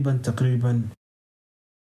 فتقريبا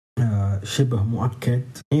شبه مؤكد،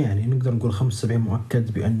 نقدر نقول 75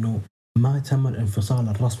 مؤكد بأنه ما تم الانفصال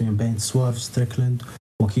الرسمي بين سوارف ستريكلاند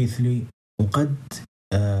وكيث لي. وقد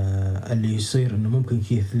اللي يصير أنه ممكن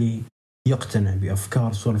كيث لي يقتنع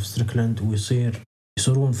بأفكار سوارف ستريكلاند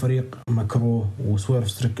يصيرون فريق مكروه،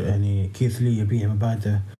 وسوارف كيث لي يبيع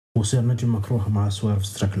مبادئه ويصير نجم مكروه مع سوارف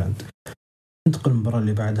ستريكلاند. ننتقل المباراة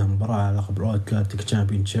اللي بعدها، مباراة على لقب الأوتلانتيك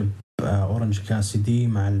تشامبيونشيب، أورنج كاسيدي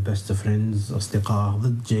مع البست فريندز أصدقاء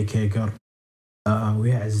ضد جيك هيجر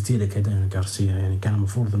ويعز لك دانا غارسيا. كان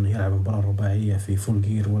المفروض أنه يلعب مباراة رباعية في فول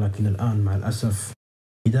جير، ولكن الآن مع الأسف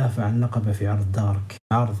يدافع عن لقبه في عرض دارك،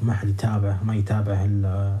 عرض ما حد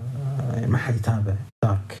يتابع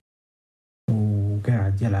دارك،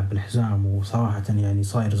 وقاعد يلعب بالحزام. وصراحة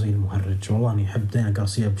صاير زي المهرج. والله أني أحب دانا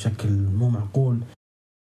غارسيا بشكل مو معقول،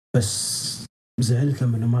 بس زعلت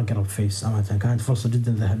لما ما قرب فيس. أمانة كانت فرصة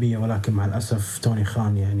جدا ذهبية، ولكن مع الأسف توني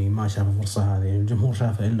خان ما شاف الفرصة هذه، الجمهور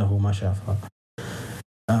شافها إلا هو ما شافها.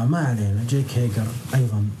 ما علينا. جيك هيجر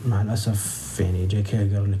أيضا مع الأسف، جيك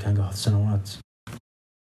هيجر اللي كان قبل سنوات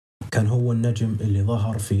كان هو النجم اللي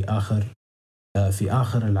ظهر في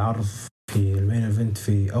آخر العرض في المين ايفنت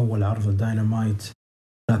في أول عرض الداينامايت،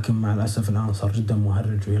 لكن مع الأسف الآن صار جدا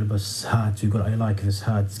مهرج ويلبس هات ويقول I like this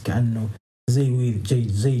hat، كأنه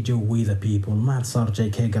زي جو وي ذا بيبل. ما صار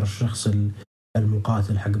جيك هيجر الشخص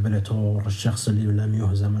المقاتل حق بلاتور، الشخص اللي لم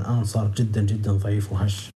يهزم. الآن صار جدا جدا ضعيف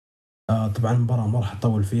وهش. طبعا المباراة ما راح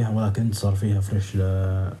أطول فيها، ولكن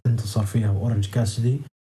انتصر فيها وأورنج كاسيدي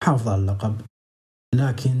حافظ على اللقب.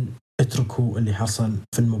 لكن اتركوا اللي حصل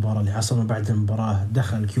في المباراة. اللي حصل بعد المباراة،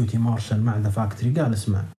 دخل كيوتي مارشال مع ذا فاكتوري، قال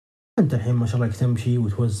اسمع أنت الحين ما شاء الله تمشي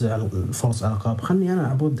وتوزع الفرص على الألقاب، خلني أنا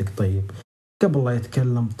أعبدك. طيب قبل لا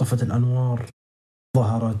يتكلم طفت الأنوار،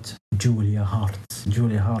 ظهرت جوليا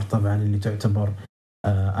هارت طبعا اللي تعتبر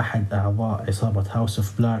أحد أعضاء عصابة هاوس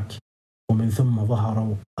اوف بلاك. ومن ثم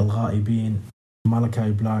ظهروا الغائبين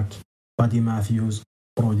مالكاي بلاك، بادي ماثيوز،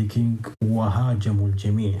 برودي كينج، وهاجموا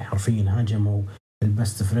الجميع حرفيا. هاجموا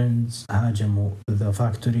البست فريندز، هاجموا ذا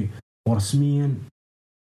فاكتوري، ورسميا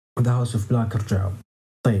ذا هاوس اوف بلاك رجعوا.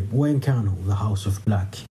 طيب وين كانوا ذا هاوس اوف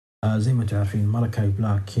بلاك؟ زي ما تعرفين مالكاي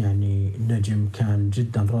بلاك نجم كان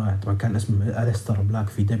جدا رائع. طبعا كان اسمه أليستر بلاك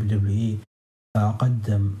في WWE.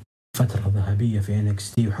 قدم فترة ذهبية في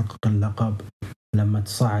NXT وحقق اللقب. لما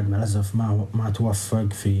تصعد مع الأسف ما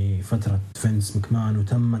توفق في فترة فينس مكمان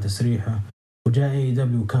وتم تسريحه، وجاء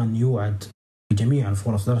AEW كان يوعد بجميع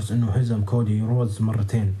الفرص، درجة أنه هزم كودي رودز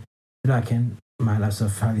مرتين. لكن مع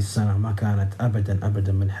الأسف هذه السنة ما كانت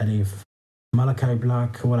أبدا من حليف مالكاي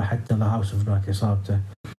بلاك ولا حتى ذا هاوس اوف بلاك إصابته.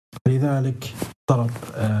 لذلك طلب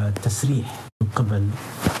تسريح من قبل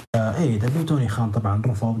اي دبليو. توني خان طبعا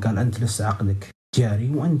رفض، قال انت لسه عقدك جاري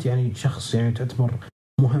وانت يعني شخص يعني تعتبر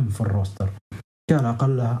مهم في الروستر. قال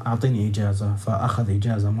اقلها اعطيني اجازه، فاخذ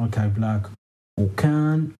اجازه مالكاي بلاك.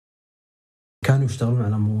 كانوا يشتغلون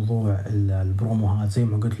على موضوع البروموهات زي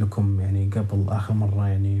ما قلت لكم يعني قبل آخر مرة،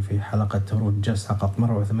 يعني في حلقة هروج جس حلقة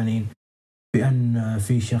 84، بأن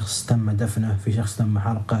في شخص تم دفنه، في شخص تم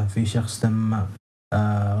حرقه، في شخص تم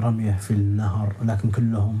رميه في النهر، لكن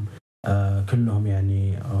كلهم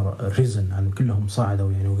يعني ريزن، يعني كلهم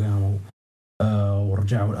صعدوا يعني وقاموا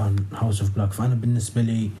ورجعوا الآن هاوس اوف بلاك. فأنا بالنسبة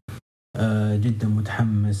لي جدا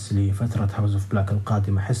متحمس لفترة هاوس اوف بلاك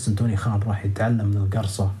القادمة. أحس أن توني خان راح يتعلم من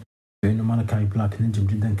القرصة، بأنه مالكاي بلاك نجم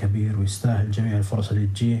جدا كبير ويستاهل جميع الفرص اللي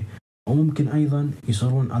تجيه، وممكن أيضا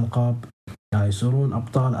يصيرون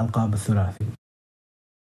أبطال ألقاب الثلاثي.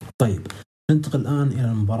 طيب ننتقل الآن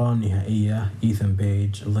إلى المباراة النهائية، إيثان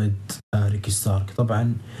بيج ضد ريكي ستارك.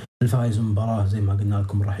 طبعا الفائز المباراة زي ما قلنا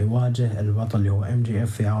لكم راح يواجه البطل اللي هو MJF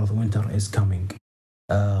في عرض وينتر إز كامينج.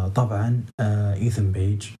 طبعا إيثان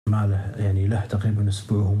بيج ما له يعني له تقريبا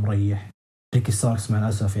أسبوع وهو مريح. ريكي ستاركس مع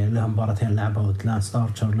الأسف يعني له مباراتين لعبها ضد لانس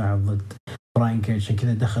آرشر، لعب ضد براين كيج، عشان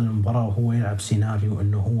كذا دخل المباراة وهو يلعب سيناريو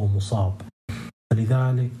أنه هو مصاب.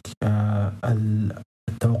 فلذلك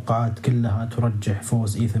التوقعات كلها ترجح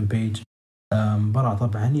فوز إيثان بيج. مباراة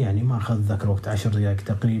طبعا يعني ما أخذ ذاك الوقت 10 دقائق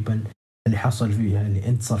تقريبا. اللي حصل فيها، اللي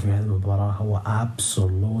انتصر في هذه المباراة هو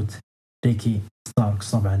أبسولوت ريكي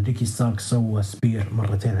ستاركس. طبعا ريكي ستاركس سوى سبير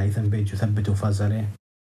مرتين على إيثان بيج وثبته وفاز عليه،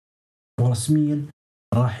 ورسميا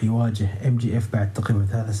راح يواجه MJF بعد تقريبا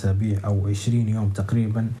 3 أسابيع أو 20 يوم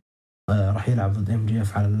تقريبا. راح يلعب ضد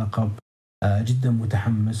MJF على اللقب. جدا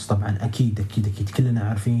متحمس. طبعا أكيد كلنا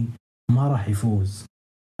عارفين ما راح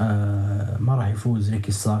يفوز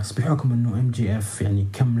ريكي ستاركس، بحكم أنه MJF يعني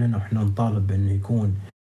كم لنا وإحنا نطالب بأنه يكون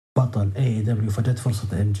بطل AEW، فجت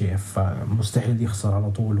فرصة MJF فمستحيل يخسر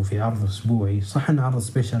على طول. وفي عرض أسبوعي، صح إنه عرض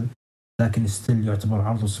سبيشل لكن ستيل يعتبر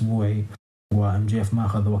عرض أسبوعي، وMJF ما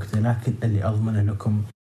أخذ وقته. لكن اللي أضمنه لكم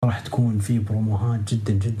راح تكون في بروموهات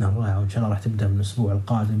جدا جدا رائعة، وإن شاء الله راح تبدأ من الأسبوع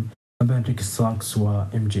القادم ما بين ريكي ستاركس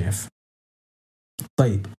وMJF.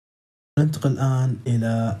 طيب ننتقل الآن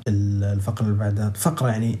إلى الفقرة اللي بعدها، فقرة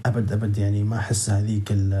يعني أبد يعني ما أحس هذيك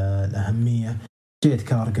الأهمية. جيد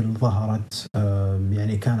كارجل ظهرت،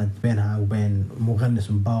 يعني كانت بينها وبين مغني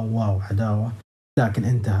اسمه باو عداوة، لكن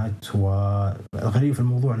انتهت. والغريب في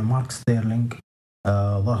الموضوع أن مارك ستيرلينج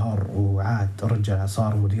ظهر وعاد رجع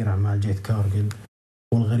صار مدير أعمال جيد كارجل.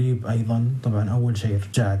 والغريب أيضا طبعا أول شيء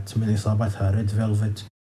رجعت من إصابتها ريد فيلفت،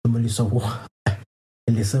 ثم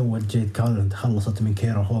اللي سوت جيد كارجل تخلصت من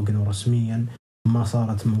كيرا هوغن، ورسميا ما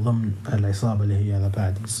صارت من ضمن العصابة اللي هي ذا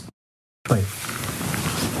بادز. طيب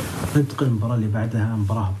ننتقل المباراة اللي بعدها،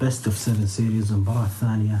 مباراة بيست اوف 7 سيريز، المباراة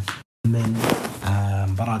الثانية من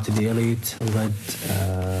مباراة ذا إليت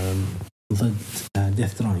ضد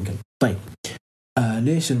ديث تراينجل. طيب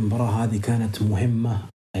ليش المباراة هذه كانت مهمة؟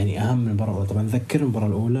 يعني أهم من المباراة. طبعا نذكر المباراة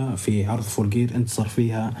الأولى في عرض غيير انتصر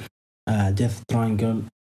فيها ديث تراينجل.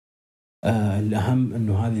 الأهم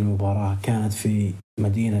أنه هذه المباراة كانت في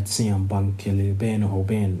مدينة سيام بانك اللي بينه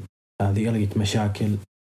وبين ذا إليت مشاكل.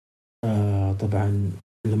 طبعا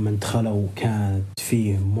لما دخلوا كانت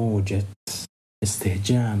فيه موجة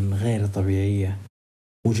استهجان غير طبيعية،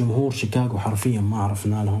 وجمهور شيكاغو حرفيا ما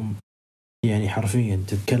عرفنا لهم. يعني حرفيا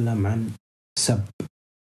تتكلم عن سب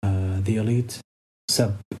ذا إليت،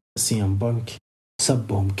 سب سيام بانك،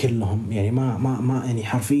 سبهم كلهم. يعني ما يعني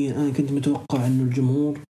حرفيا أنا كنت متوقع إنه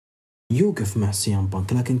الجمهور يوقف مع سيام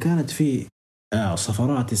بانك، لكن كانت في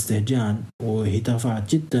صفارات استهجان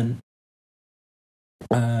وهتافات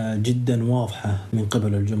جدا واضحة من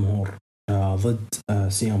قبل الجمهور ضد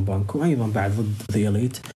سيام بانك، وأيضا بعد ضد ذا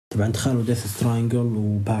إليت. طبعا دخلوا ديث تراينجل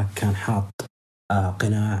وباك كان حاط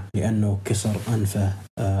قناع لأنه كسر أنفه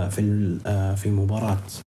في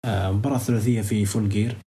مباراة ثلاثية في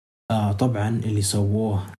غيير. طبعا اللي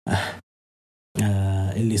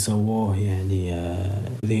سووه يعني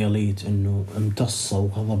ذا إليت إنه امتصوا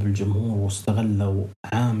غضب الجمهور واستغلوا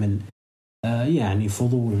عامل يعني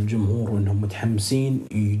فضول الجمهور، وإنهم متحمسين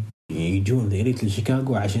يجون ذا إليت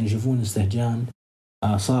لشيكاغو عشان يشوفون استهجان.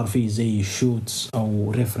 صار فيه زي شوتس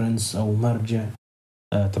أو ريفرنس أو مرجع.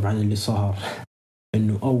 طبعا اللي صار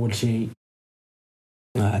إنه أول شيء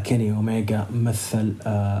كيني أوميجا مثل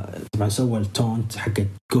طبعا سوى التونت حق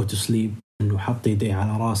جو تو سليب، إنه حط يديه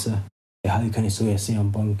على راسه. هذه كان يسويها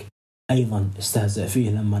سيام بانك. أيضا استهزأ فيه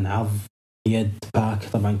لما عض يد باك.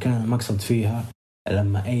 طبعا كان المقصد فيها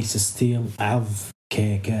لما ايس ستيل عض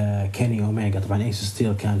كيني أوميجا. طبعا ايس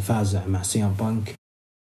ستيل كان فازع مع سيام بانك.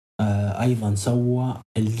 أيضا سوى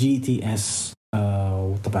الجي تي اس،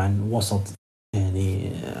 وطبعا وسط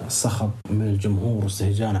يعني صخب من الجمهور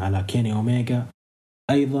واستهجان على كيني أوميجا.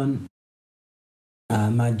 أيضا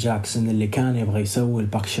مات جاكسون اللي كان يبغى يسوي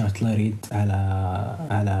الباك شوت لاريد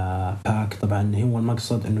على باك. طبعا هو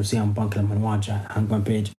المقصد انه سيام بانك لما نواجه هانجمان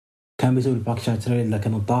بيج كان بيسوي الباك شوت لاريد،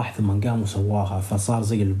 لكن طاح ثم قام وسواها، فصار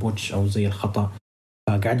زي البوتش او زي الخطأ،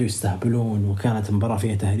 فقعدوا يستهبلون وكانت المباراة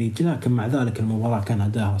فيها تهريج. لكن مع ذلك المباراة كان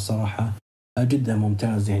أداها صراحة جدا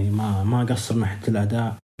ممتاز، يعني ما قصر ناحية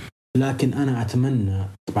الأداء. لكن أنا أتمنى،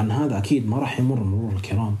 طبعا هذا أكيد ما راح يمر مرور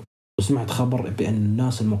الكرام، وسمعت خبر بأن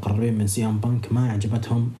الناس المقربين من سيام بانك ما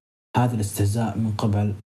عجبتهم هذا الاستهزاء من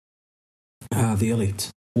قبل هذه إليت،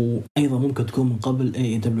 وأيضا ممكن تكون من قبل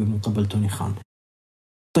AEW، من قبل توني خان.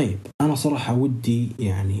 طيب أنا صراحة ودي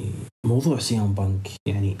يعني موضوع سيام بانك،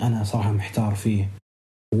 يعني أنا صراحة محتار فيه،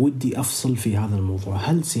 ودي أفصل في هذا الموضوع.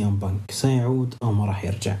 هل سيام بانك سيعود أو ما راح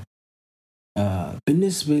يرجع؟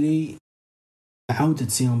 بالنسبة لي عودة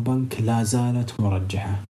سيام بانك لا زالت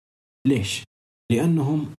مرجحة. ليش؟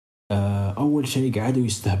 لأنهم أول شيء قعدوا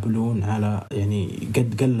يستهبلون على، يعني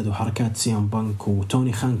قد قلدوا حركات سيام بانك،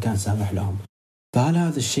 وتوني خان كان سامح لهم. فهل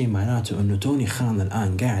هذا الشيء معناته أنه توني خان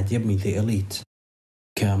الآن قاعد يبني ذي إليت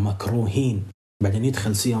كمكروهين، بعدين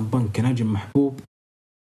يدخل سيام بانك كنجم محبوب،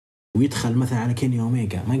 ويدخل مثلا على كيني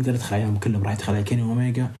أوميجا، ما يقدر يدخل عليهم كلهم، راح يدخل على كيني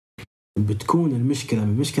أوميجا، بتكون المشكلة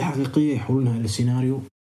من مشكلة حقيقية يحولونها إلى سيناريو،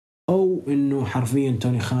 أو إنه حرفيا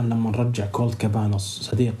توني خان لما رجع كولت كابانوس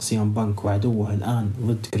صديق سيام بانك وعدوه الآن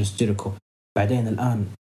ضد كريس جيريكو، بعدين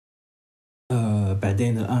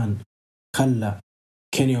الآن خلى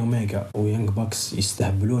كيني أوميجا ويانج باكس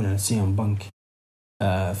يستهبلون على سيام بانك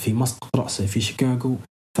في مسقط رأسه في شيكاغو.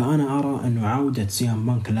 فأنا أرى إنه عودة سيام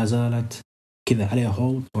بانك لا زالت كذا عليها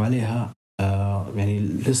هولد وعليها يعني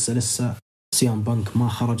لسه سيام بانك ما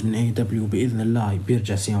خرج من AEW، بإذن الله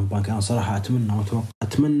بيرجع سيام بانك. أنا صراحة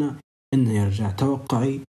أتمنى إنه يرجع،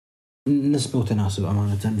 توقعي نسبة وتناسب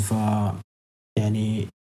أمانة. يعني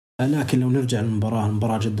لكن لو نرجع للمباراة،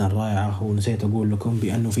 المباراة جدا رائعة، ونسيت أقول لكم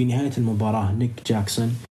بأنه في نهاية المباراة نيك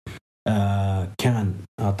جاكسون كان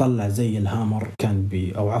طلع زي الهامر،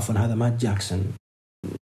 كان أو عفوا هذا مات جاكسون.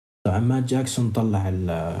 طبعا مات جاكسون طلع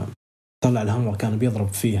الهامر، كان بيضرب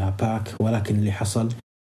فيها باك، ولكن اللي حصل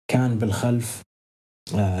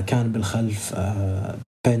كان بالخلف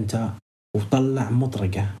بنتا، وطلع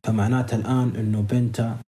مطرقة. فمعناته الآن إنه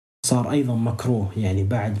بنتا صار أيضا مكروه، يعني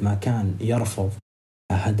بعد ما كان يرفض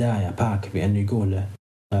هدايا باك بأنه يقول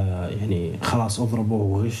يعني خلاص أضربه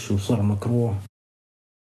وغش وصار مكروه،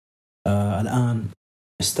 الآن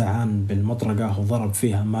استعان بالمطرقة وضرب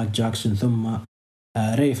فيها مات جاكسون، ثم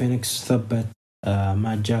ري فينيكس ثبت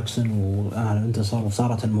مات جاكسون، والآن انتصر،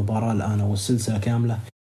 وصارت المباراة الآن والسلسلة كاملة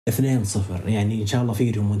 2-0. يعني إن شاء الله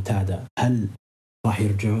في ريمونتادا. هل راح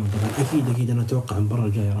يرجعون؟ طبعا أكيد أنا أتوقع المباراة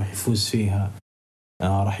الجاية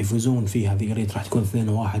راح يفوزون فيها ذي إليت، راح تكون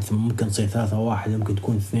 2-1، ثم ممكن تصير 3-1، ممكن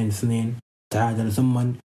تكون 2-2 تعادل،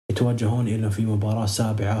 ثم يتوجهون إلى في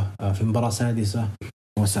مباراة سادسة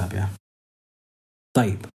وسابعة.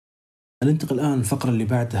 طيب ننتقل الآن الفقرة اللي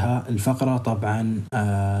بعدها. الفقرة طبعا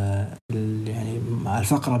يعني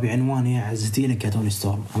الفقرة بعنوان يا عزتي لك يا توني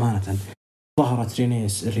ستورم. أمانة ظهرت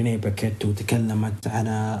ريني باكيت وتكلمت عن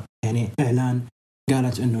يعني إعلان،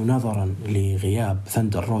 قالت إنه نظرا لغياب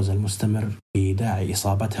ثندر روزا المستمر بداعي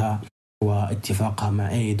إصابتها واتفاقها مع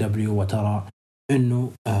AEW، وترى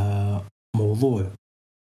إنه موضوع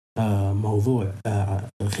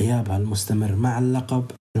غيابها المستمر مع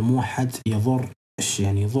اللقب الموحد يضر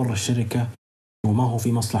الشركة، وما هو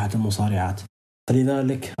في مصلحة المصارعات.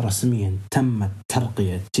 فلذلك رسميا تمت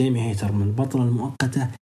ترقية جيمي هيتر من البطلة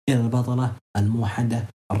المؤقتة إلى البطلة الموحدة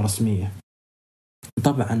الرسمية.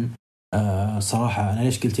 طبعا صراحة أنا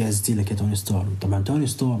ليش قلت يا عزتي لك يا توني ستورم؟ طبعا توني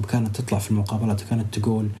ستورم كانت تطلع في المقابلات كانت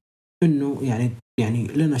تقول إنه يعني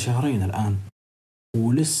لنا شهرين الآن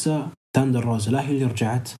ولسه ثاندر روز لا هي اللي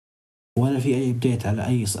رجعت، ولا في أي أبديت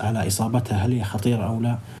على إصابتها هل هي خطيرة أو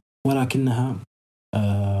لا،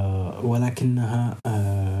 ولكنها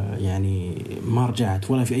يعني ما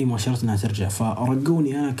رجعت، ولا في أي مؤشرات أنها ترجع.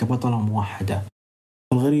 فرجوني أنا كبطلة موحدة.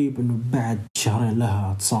 الغريب أنه بعد شهرين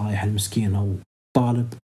لها تصايح المسكينة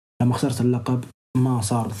وطالب، لما خسرت اللقب ما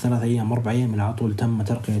صار 3 أيام 4 أيام على طول تم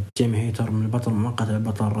ترقية جيمي هيتر من البطل المؤقت إلى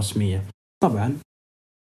البطل الرسمية. طبعا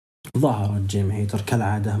ظهرت جيمي هيتر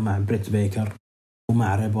كالعادة مع بريت بيكر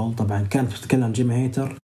ومع ريبل. طبعا كانت تتكلم جيمي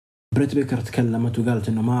هيتر، بريت بيكر تكلمت وقالت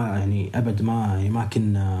إنه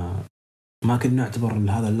ما كنا نعتبر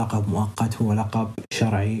هذا اللقب مؤقت، هو لقب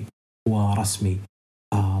شرعي ورسمي.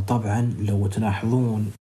 طبعا لو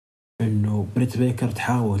تلاحظون إنه بريت بيكر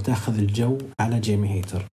تحاول تأخذ الجو على جيمي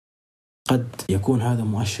هيتر، قد يكون هذا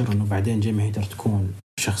مؤشر إنه بعدين جيمي هيتر تكون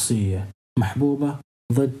شخصية محبوبة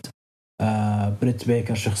ضد بريت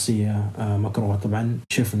بيكر شخصية مكروهة. طبعا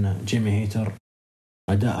شفنا جيمي هيتر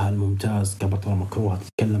أدائها الممتاز كبطلة مكروهة،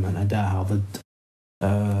 تتكلم عن أدائها ضد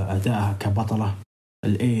أدائها كبطلة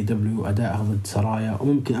الAEW، أدائها ضد سرايا،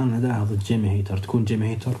 وممكن أن أدائها ضد جيمي هيتر تكون جيمي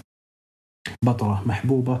هيتر بطلة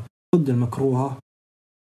محبوبة ضد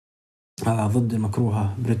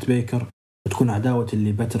المكروهة بريت بيكر، وتكون عداوة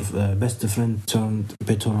اللي بيست فريند تيرند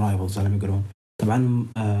بيتر رايفلز زي ما يقولون. طبعا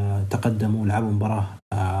تقدموا لعبوا مباراة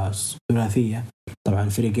ثلاثية، طبعا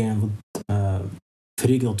فريقين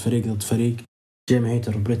ضد فريق. جيمي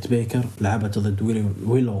هيتر بريت بيكر لعبت ضد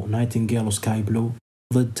ويلو نايتنجيل وسكاي بلو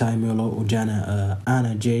ضد تايميلو وجانا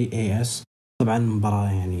أنا JAS. طبعا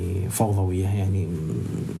مباراة يعني فوضوية، يعني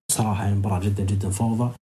صراحة يعني مباراة جدا جدا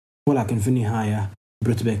فوضى، ولكن في النهاية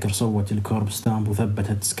بريت بيكر سوت الكورب ستامب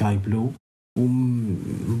وثبتت سكاي بلو،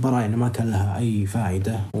 ومباراة يعني ما كان لها أي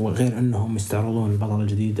فائدة، وغير أنهم يستعرضون البطلة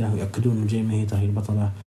الجديدة ويأكدون أن جيمي هيتر هي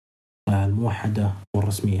البطلة الموحدة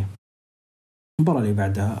والرسمية. المباراة اللي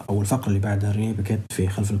بعدها أو الفقرة اللي بعدها ريبكت في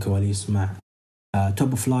خلف الكواليس مع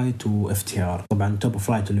توب فلايت وFTR. طبعا توب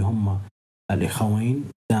فلايت اللي هم الإخوين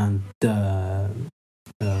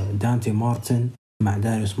دانتي مارتن مع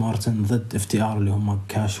داريوس مارتن ضد FTR اللي هم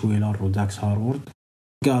كاش ويلر وداكس هارورد.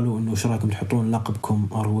 قالوا إنه شو رأيكم تحطون لقبكم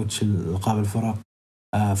هروج لقاب الفرق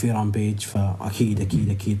في رامبيج؟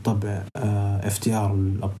 فأكيد طبع FTR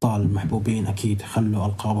الأبطال المحبوبين أكيد خلوا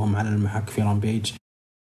ألقابهم على المحك في رامبيج.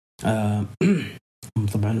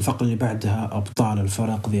 طبعا الفقرة اللي بعدها أبطال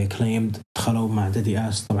الفرق The Acclaimed دخلوا مع دادي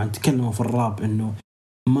آس. طبعا تكلموا في الراب إنه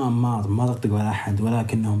ما طقطقوا على أحد،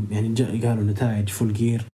 ولكنهم يعني قالوا نتائج فول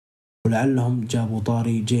جير، ولعلهم جابوا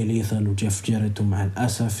طاري جاي ليثل وجيف جيرت. ومع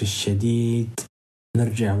الأسف الشديد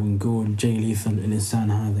نرجع ونقول جاي ليثل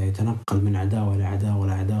الإنسان هذا يتنقل من عداوة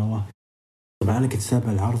لعداوة. طبعا أنا كنت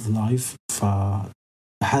أتابع العرض لايف،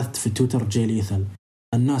 فبحثت في تويتر جاي ليثل،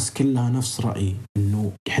 الناس كلها نفس رأيي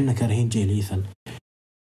إنه إحنا كارهين جاي ليثل،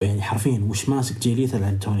 يعني حرفيا وش ماسك جاي ليثل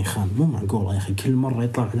عند توني خان؟ مو معقول يا أخي، كل مرة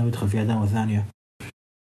يطلع عداوة يدخل في عداوة ثانية.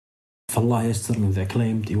 فالله يستر من ذا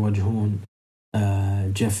كليمد يواجهون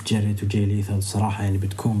جيف جيريت وجاي ليثل. صراحة يعني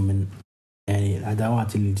بتكون من يعني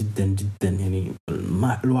العداوات اللي جدا جدا يعني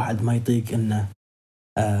ما الواحد ما يطيق إنه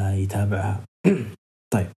يتابعها.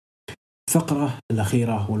 طيب الفقرة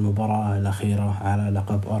الأخيرة والمباراة الأخيرة على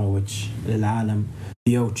لقب هروج للعالم،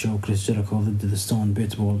 يوتشو كريس جيريكو ضد ذا ستون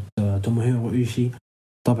بيتبول توموهيرو إيشي.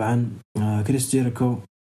 طبعا كريس جيريكو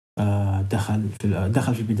دخل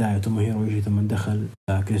في البداية توموهيرو إيشي، ثم دخل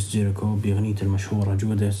كريس جيريكو بأغنيته المشهورة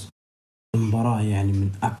جودس. المباراة يعني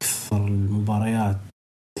من أكثر المباريات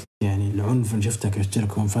يعني العنف اللي شفتها كريس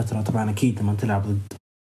جيريكو من فترة. طبعا أكيد لما تلعب ضد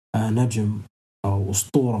نجم أو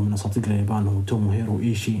أسطورة من أساطير اليابان هو توموهيرو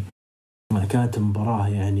إيشي، كانت مباراة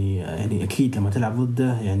يعني أكيد لما تلعب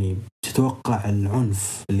ضده يعني تتوقع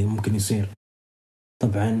العنف اللي ممكن يصير.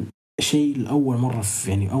 طبعا شيء أول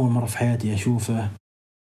مرة في حياتي أشوفه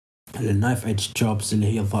النايف إيدج جوبز اللي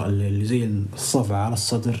هي اللي زي الصفعة على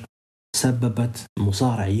الصدر سببت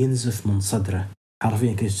مصارع ينزف من صدره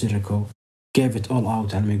حرفيا. كريس جيريكو gave it all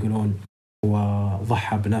out على ما يقولون،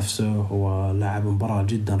 وضحى بنفسه ولعب مباراة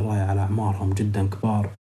جدا رائعة على أعمارهم جدا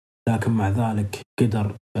كبار، لكن مع ذلك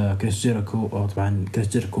قدر كريس جيريكو، طبعا كريس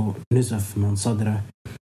جيريكو نزف من صدره،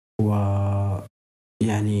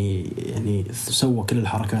 يعني سوى كل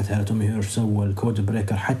الحركات على توموهيرو، سوى الكود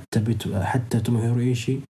بريكر حتى توموهيرو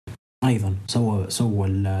إيشي أيضا سوى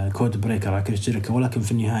الكود بريكر على كريس جيريكو، ولكن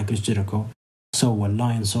في النهاية كريس جيريكو سوى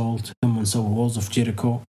اللاين سولت ثم سوى وولز اوف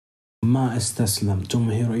جيريكو. ما استسلم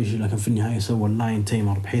توموهيرو إيشي، لكن في النهاية سوى اللاين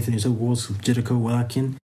تيمر بحيث أن يسوي وولز اوف جيريكو،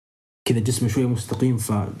 ولكن كذا جسمه شوي مستقيم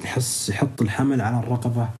فيحس يحط الحمل على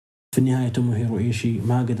الرقبة. في النهاية توموهيرو إيشي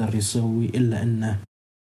ما قدر يسوي إلا أنه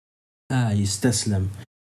يستسلم،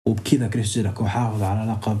 وبكذا كريس جيريكو حافظ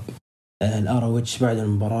على لقب الأرويتش. بعد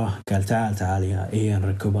المباراة قال تعال يا إيان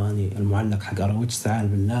ريكوباني المعلق حق أرويتش، تعال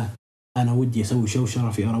بالله أنا ودي أسوي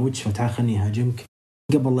شوشرة في أرويتش، فتعال خلني أهاجمك.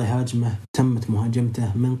 قبل لا يهاجمه تمت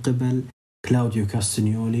مهاجمته من قبل كلاوديو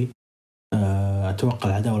كاستنيولي. أتوقع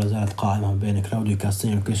العداوة لا زالت قائمة بين كلاوديو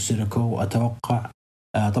كاستنيولي وكريس جيريكو، وأتوقع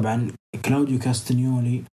طبعا كلاوديو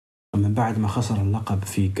كاستنيولي من بعد ما خسر اللقب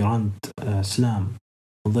في جراند سلام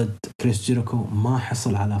ضد كريس جيريكو ما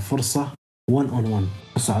حصل على فرصة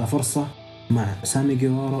 1-on-1، حصل على فرصة مع سامي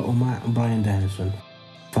جيوارا ومع براين دانيلسون،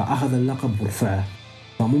 فأخذ اللقب ورفعه.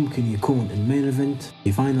 فممكن يكون المين ايفنت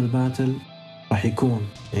في فاينل باتل راح يكون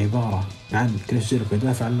عبارة عن كريس جيريكو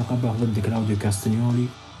يدافع عن لقبه ضد كلاوديو كاستنيولي.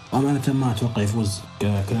 أمانة ما أتوقع يفوز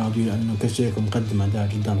كلاوديو، لأنه كريس جيريكو مقدم أداء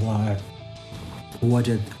جدا رائع،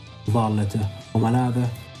 ووجد ضالته وملاذه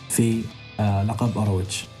في لقب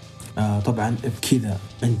أرويتش. طبعا بكذا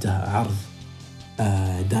انتهى عرض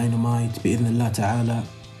داينامايت بإذن الله تعالى.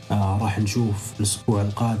 راح نشوف الأسبوع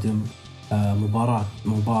القادم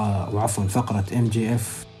فقرة MJF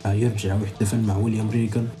يرجع ويحتفل مع ويليام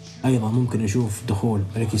ريغل. أيضا ممكن نشوف دخول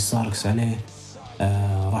ريكي ستاركس عليه.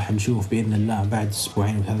 راح نشوف بإذن الله بعد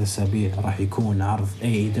أسبوعين و3 أسابيع راح يكون عرض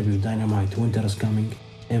AEW Dynamite Winter is Coming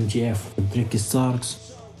MJF ريكي ستاركس.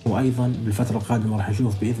 وأيضا بالفترة القادمة راح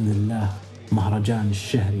نشوف بإذن الله مهرجان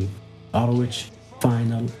الشهري هروج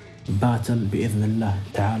فاينل باتل بإذن الله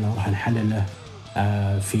تعالى، راح نحلله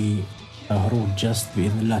في هروج جاست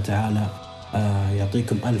بإذن الله تعالى.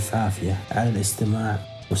 يعطيكم ألف عافية على الاستماع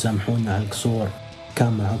وسامحونا على القصور.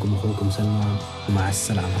 كان معكم أخوكم سلمان ومع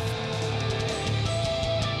السلامة.